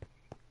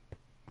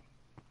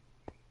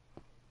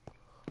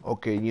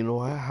 Okay, you know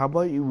what? How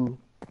about you?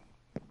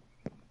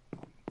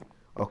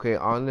 Okay,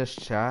 on this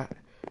chat,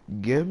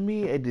 give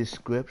me a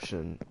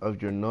description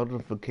of your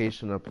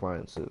notification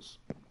appliances,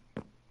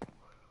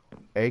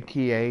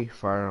 aka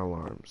fire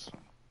alarms.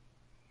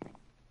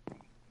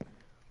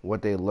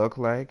 What they look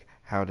like,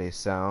 how they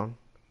sound,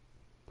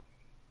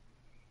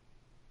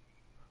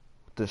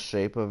 the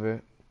shape of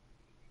it.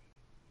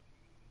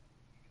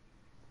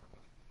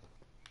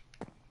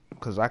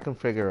 Because I can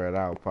figure it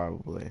out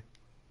probably.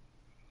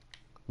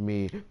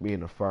 Me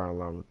being a fire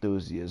alarm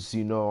enthusiast,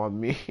 you know what I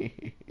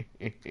mean?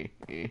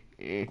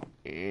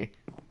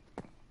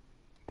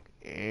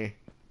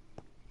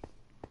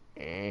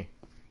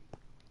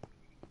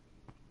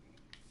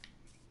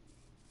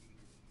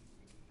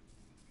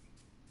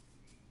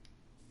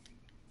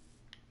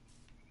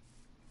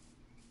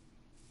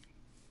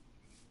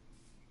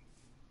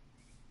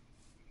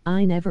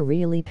 I never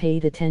really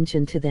paid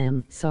attention to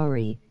them,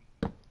 sorry.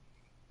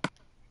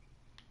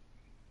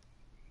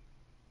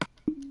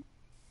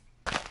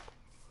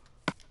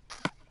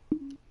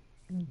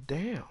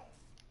 Damn.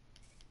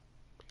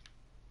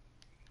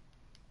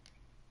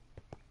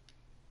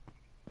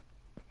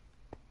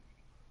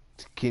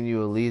 Can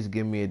you at least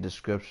give me a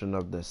description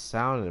of the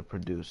sound it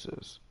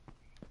produces?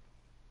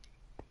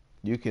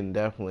 You can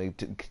definitely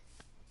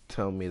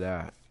tell me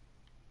that.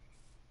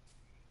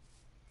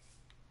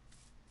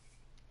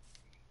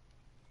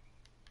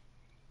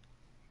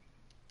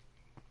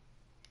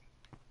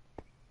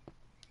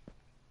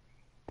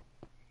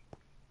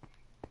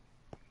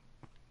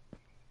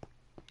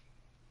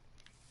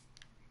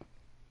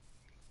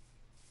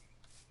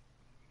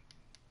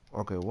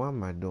 Okay, what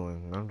am I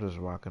doing? I'm just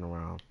walking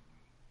around.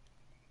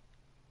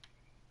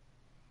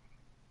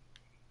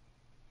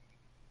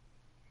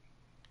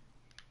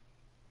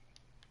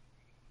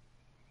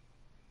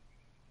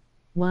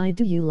 Why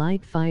do you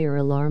like fire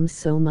alarms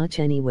so much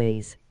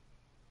anyways?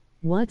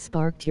 What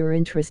sparked your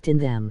interest in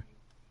them?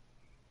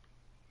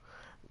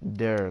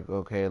 Derek,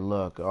 okay,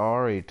 look, I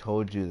already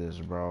told you this,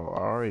 bro. I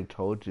already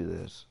told you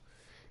this.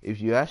 If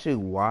you actually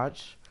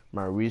watch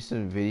my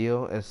recent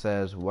video, it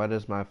says, "What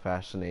is my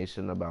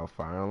fascination about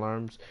fire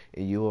alarms?"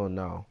 and you will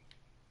know.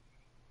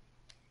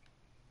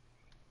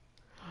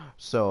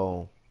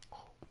 So,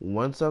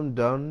 once I'm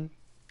done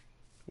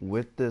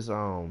with this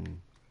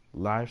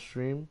live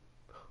stream,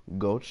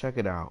 go check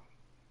it out.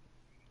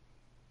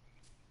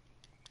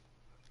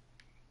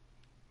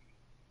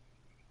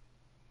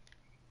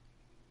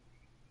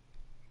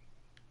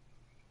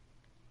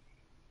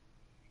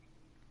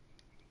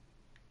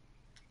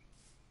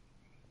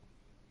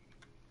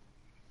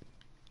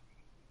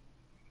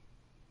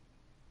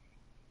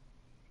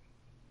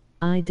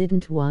 I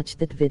didn't watch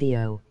that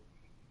video.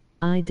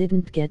 I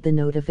didn't get the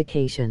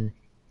notification.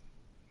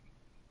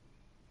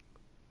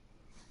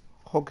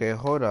 Okay,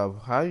 hold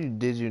up.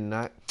 Did you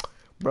not?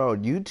 Bro,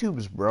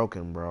 YouTube's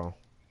broken, bro.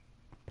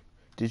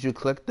 Did you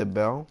click the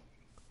bell?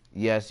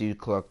 Yes, you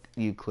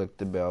clicked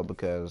the bell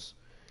because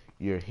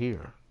you're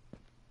here.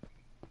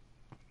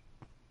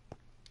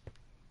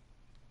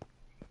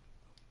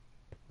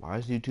 Why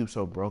is YouTube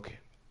so broken?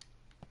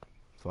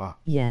 Fuck.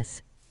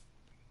 Yes.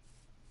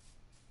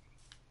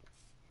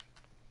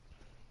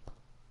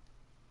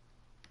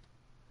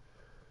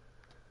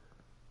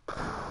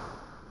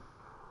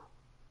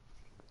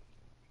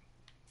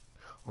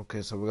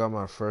 Okay, so we got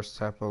my first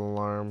type of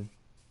alarm.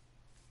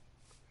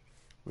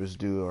 Let's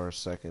do our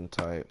second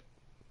type.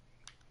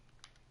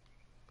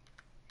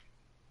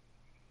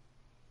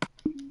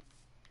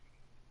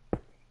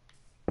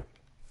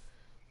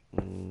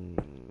 Mm.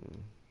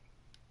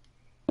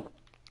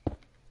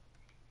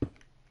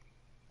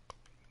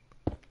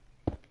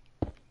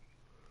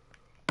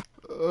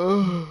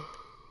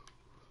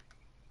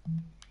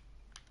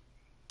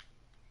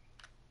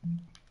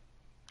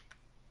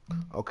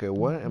 Okay,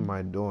 what am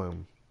I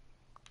doing?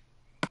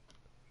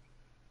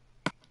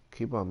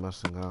 Keep on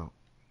messing up.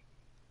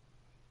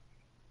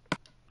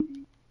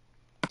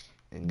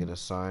 And get a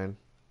sign.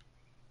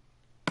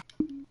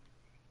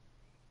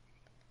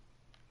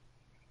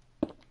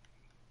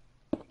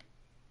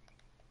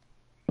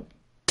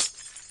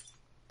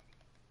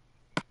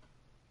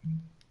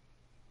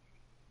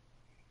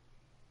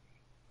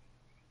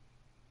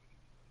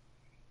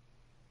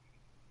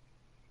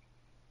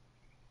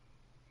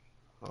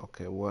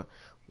 Okay, what?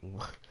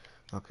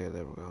 Okay,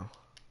 there we go.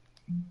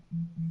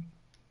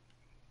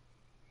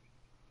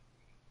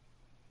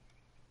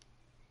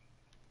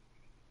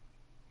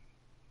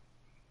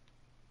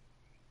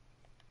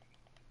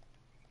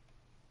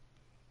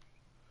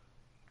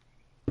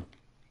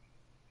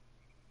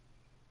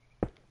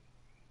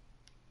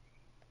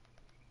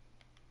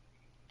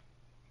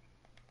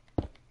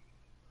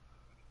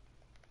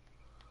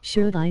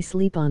 Should I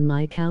sleep on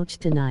my couch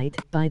tonight?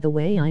 By the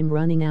way, I'm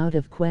running out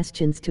of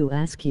questions to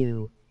ask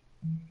you.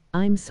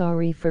 I'm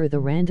sorry for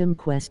the random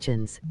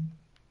questions.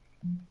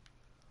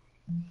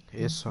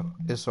 It's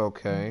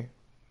okay.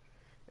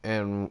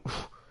 And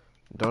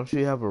don't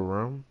you have a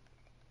room?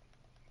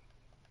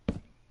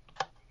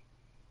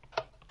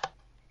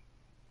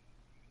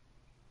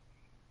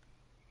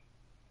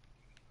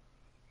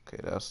 Okay,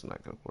 that's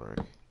not gonna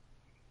work.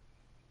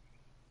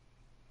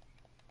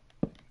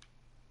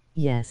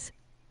 Yes.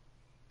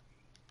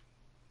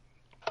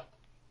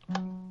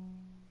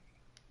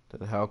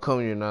 Then how come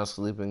you're not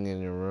sleeping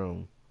in your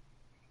room?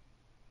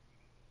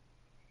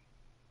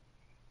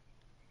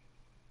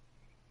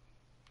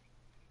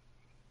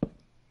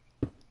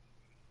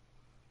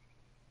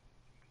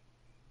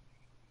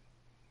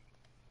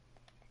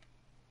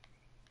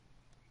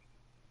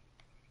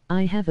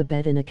 I have a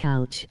bed and a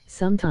couch.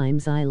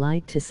 Sometimes I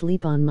like to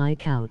sleep on my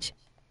couch.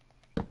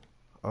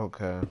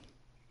 Okay.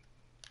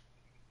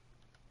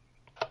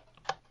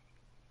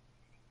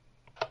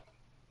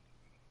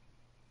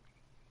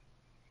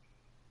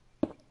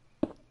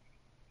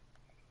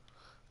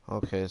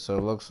 Okay, so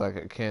it looks like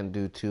I can't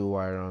do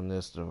 2-wire on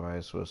this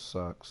device, which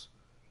sucks.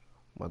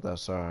 But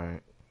that's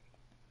alright.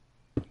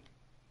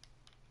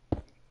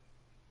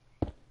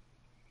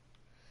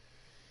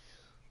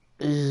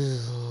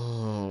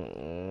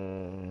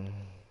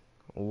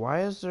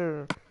 Why is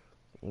I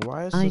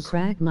this?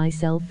 crack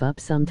myself up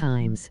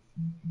sometimes.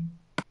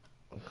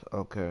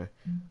 Okay.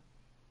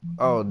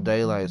 Oh,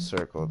 daylight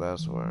circle,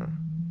 that's where.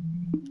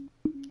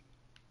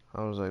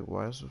 I was like,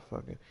 why is it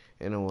fucking.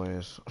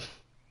 Anyways.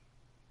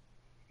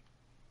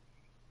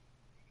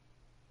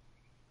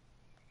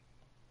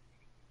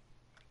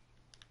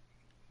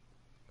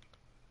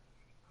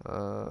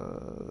 uh.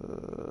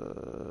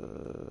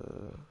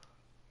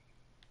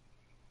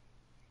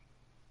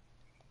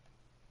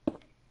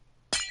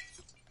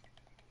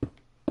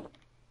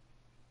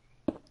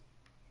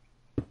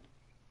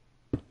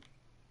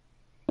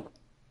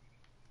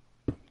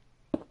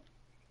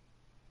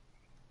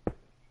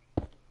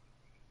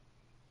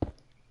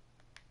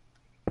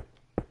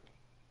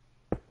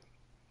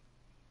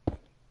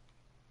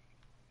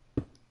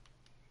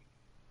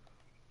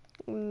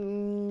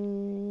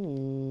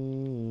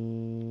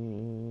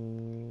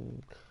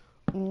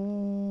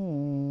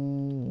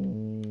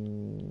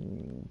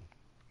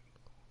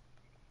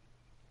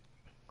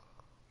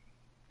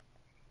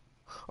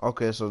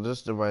 Okay, so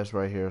this device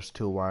right here is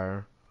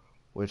 2-wire,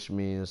 which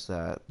means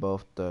that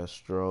both the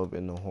strobe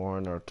and the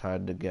horn are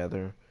tied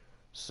together.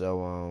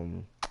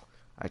 So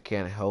I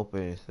can't help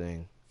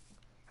anything.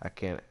 I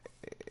can't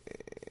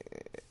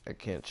I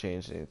can't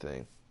change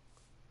anything.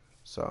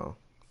 So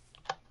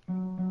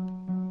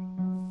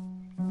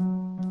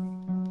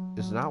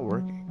it's not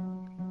working.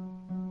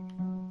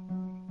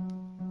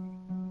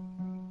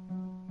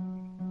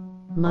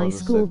 My Oh, the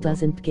school signal.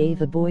 doesn't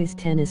give a boys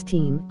tennis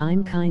team.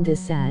 I'm kinda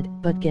sad,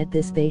 but get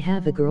this, they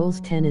have a girls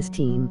tennis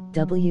team.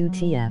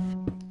 WTF.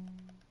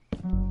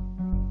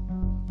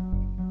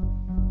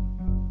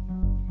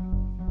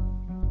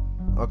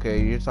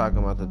 Okay, you're talking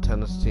about the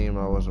tennis team.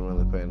 I wasn't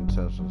really paying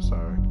attention.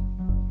 Sorry.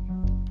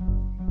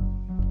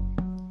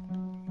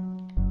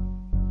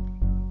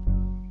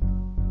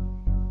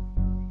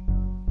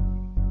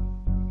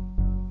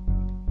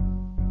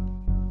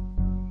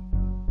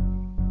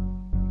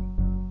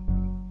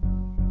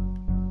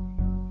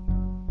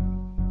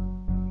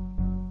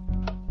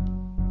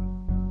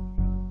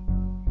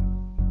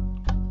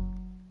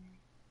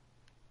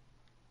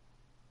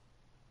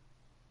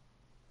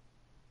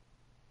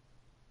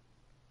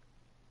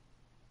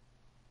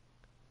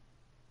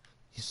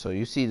 So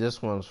you see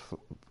this one's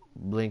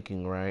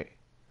blinking, right?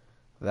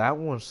 That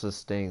one's just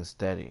staying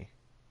steady.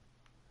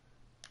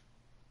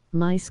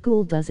 My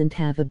school doesn't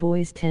have a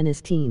boys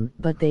tennis team,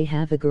 but they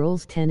have a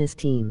girls tennis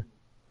team.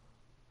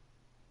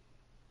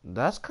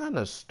 That's kind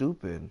of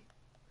stupid.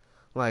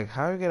 Like,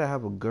 how are you gonna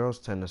have a girls'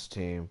 tennis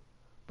team,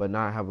 but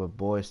not have a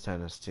boys'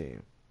 tennis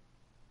team?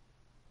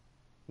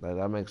 Like,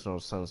 that makes no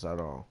sense at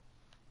all.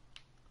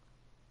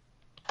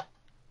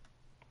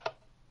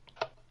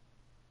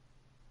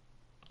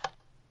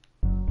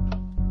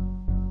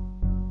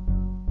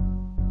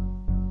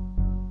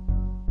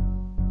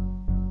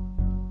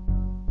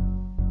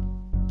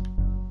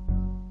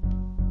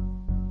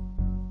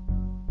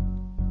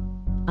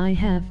 I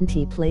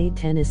haven't played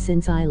tennis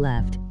since I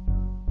left.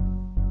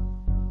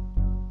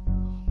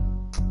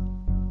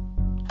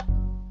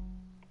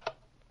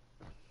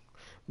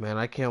 Man,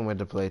 I can't wait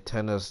to play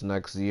tennis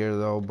next year,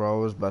 though,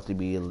 bro. It's about to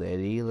be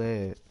litty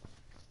lit.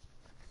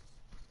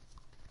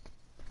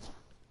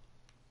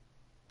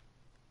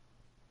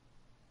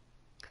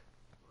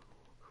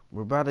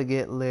 We're about to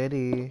get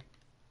litty.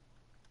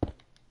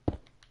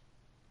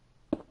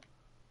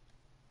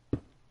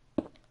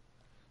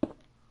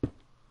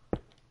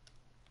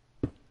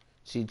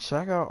 See,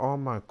 check out all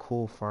my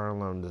cool fire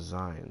alarm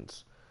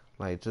designs.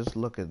 Like, just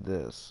look at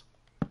this.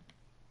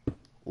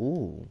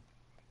 Ooh,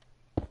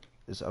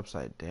 it's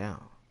upside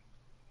down.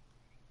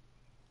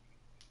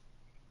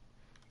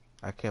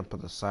 I can't put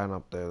the sign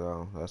up there,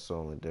 though. That's the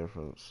only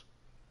difference.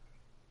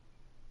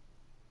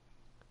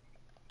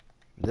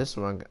 This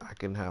one I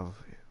can have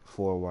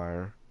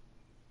 4-wire.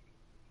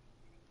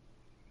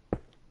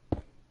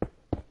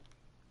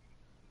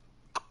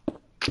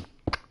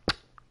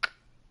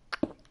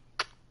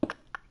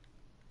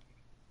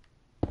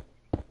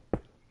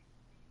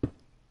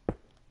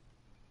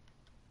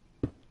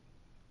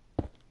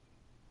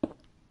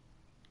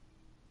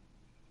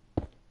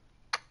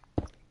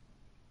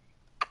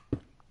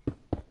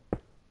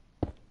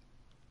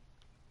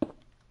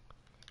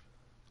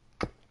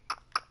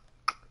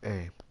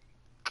 Hey,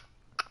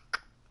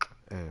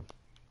 hey.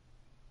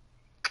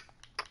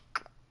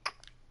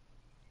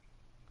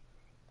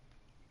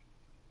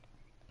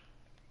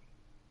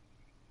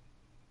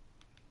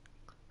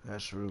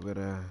 That's really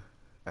gonna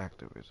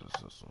activate the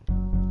system.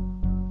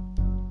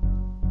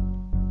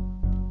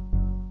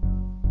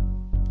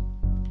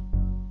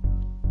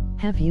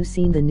 Have you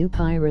seen the new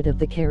Pirate of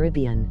the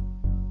Caribbean?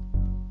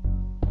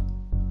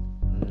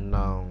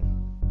 No.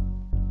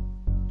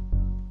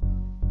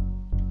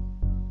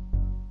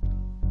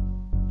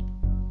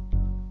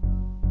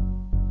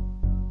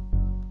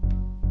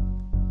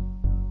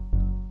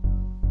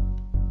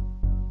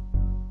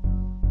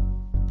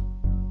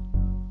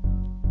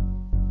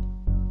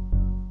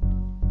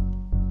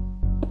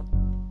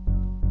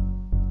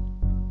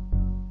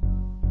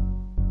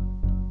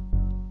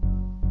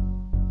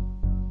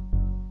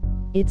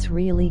 It's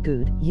really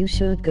good, you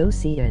should go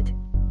see it.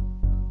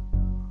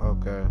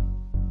 Okay.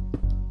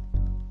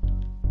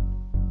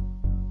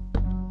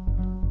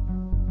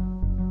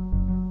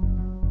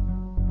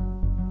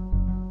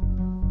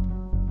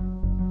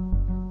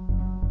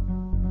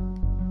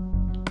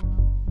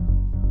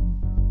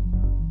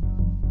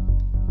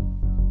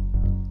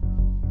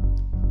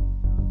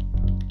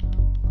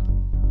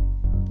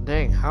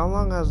 Dang, how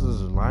long has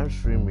this live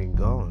stream been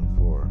going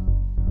for?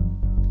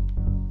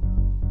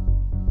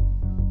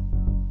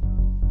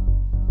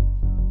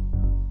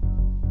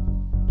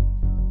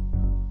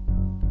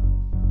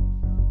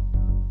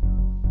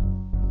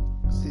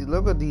 See,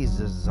 look at these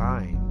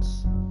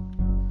designs.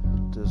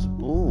 Just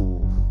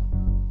ooh.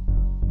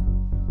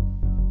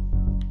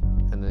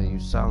 And then you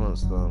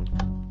silence them.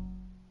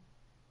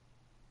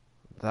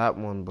 That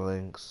one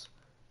blinks.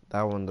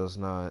 That one does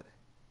not.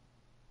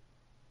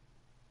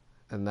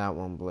 And that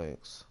one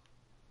blinks.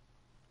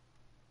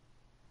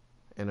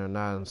 And they're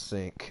not in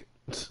sync.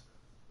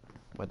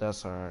 But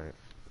that's alright.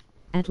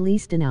 At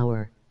least an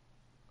hour.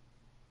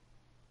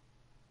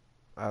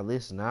 At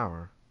least an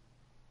hour.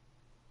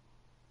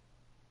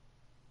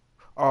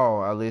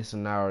 Oh, at least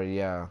an hour,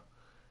 yeah.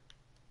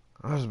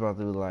 I was about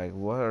to be like,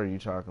 what are you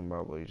talking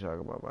about? What are you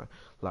talking about my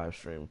live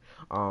stream?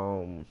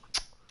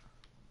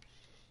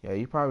 Yeah,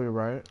 you're probably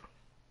right.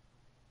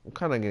 I'm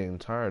kind of getting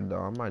tired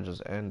though. I might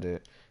just end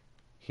it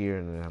here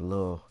in a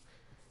little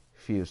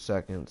few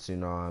seconds, you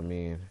know what I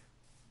mean?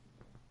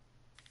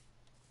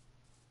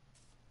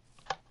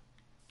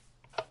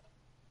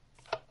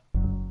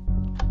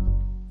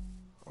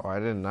 Oh, I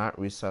did not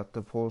reset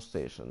the pull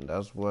station.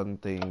 That's one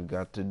thing you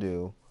got to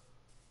do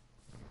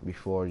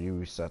before you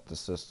reset the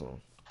system.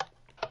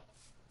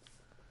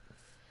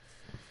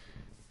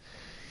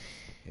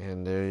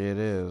 And there it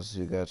is.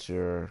 You got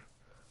your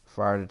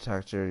fire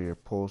detector, your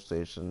pull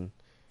station,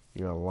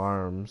 your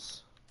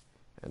alarms,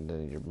 and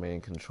then your main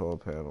control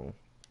panel.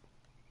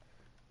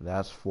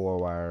 That's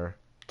 4-wire,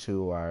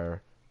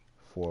 2-wire,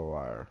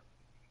 4-wire.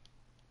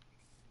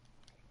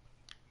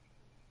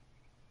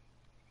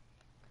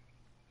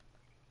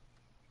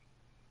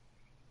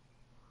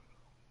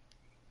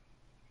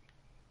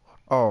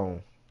 Oh.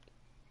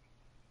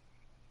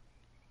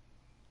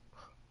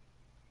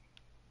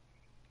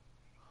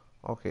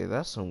 Okay,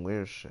 that's some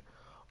weird shit.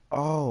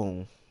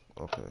 Oh.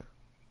 Okay.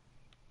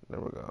 There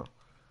we go.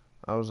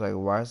 I was like,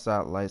 why is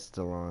that light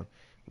still on?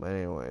 But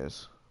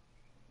anyways.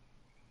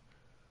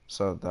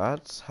 So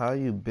that's how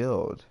you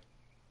build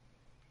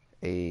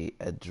a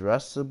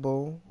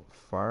addressable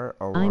fire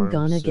I'm alarm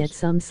gonna get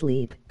system. some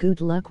sleep.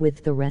 Good luck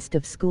with the rest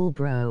of school,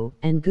 bro,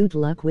 and good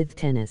luck with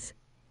tennis.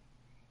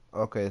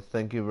 Okay,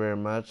 thank you very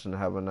much and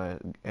have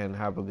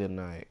a good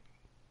night.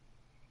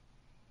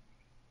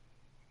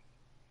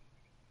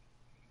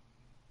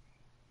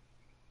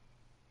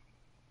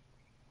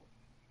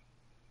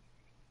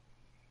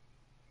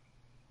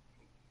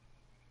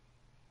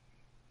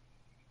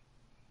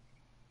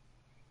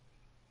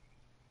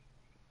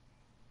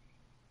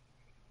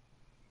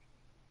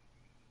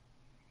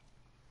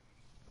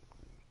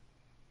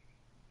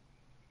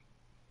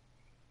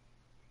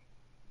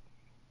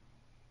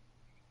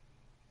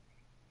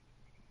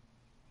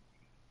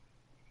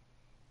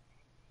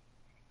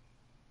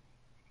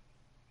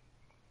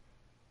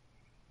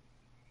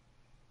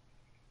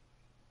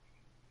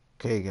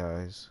 Okay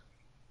guys,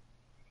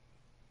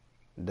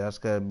 that's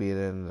gonna be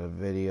the end of the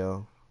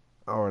video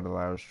or the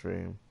live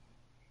stream.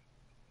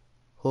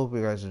 Hope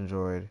you guys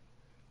enjoyed.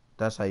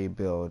 That's how you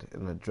build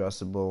an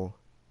addressable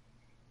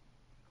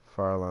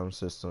fire alarm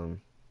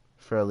system.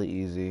 Fairly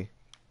easy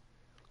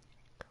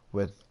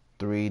with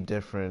 3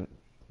 different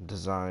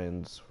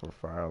designs for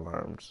fire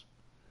alarms.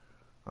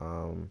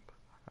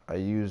 I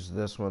use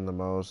this one the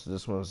most.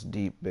 This one's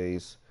deep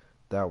bass.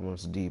 that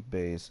one's deep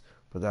bass,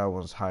 but that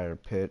one's higher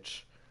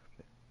pitch.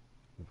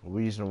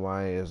 Reason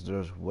why is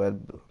there's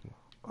web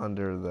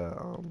under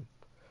the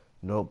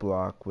note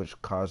block,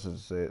 which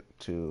causes it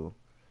to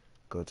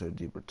go to a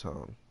deeper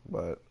tone.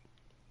 But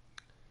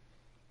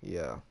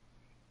yeah,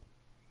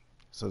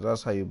 so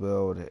that's how you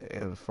build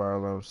a fire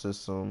alarm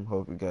system.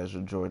 Hope you guys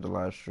enjoyed the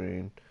live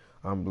stream.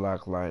 I'm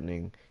Black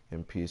Lightning,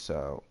 and peace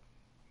out.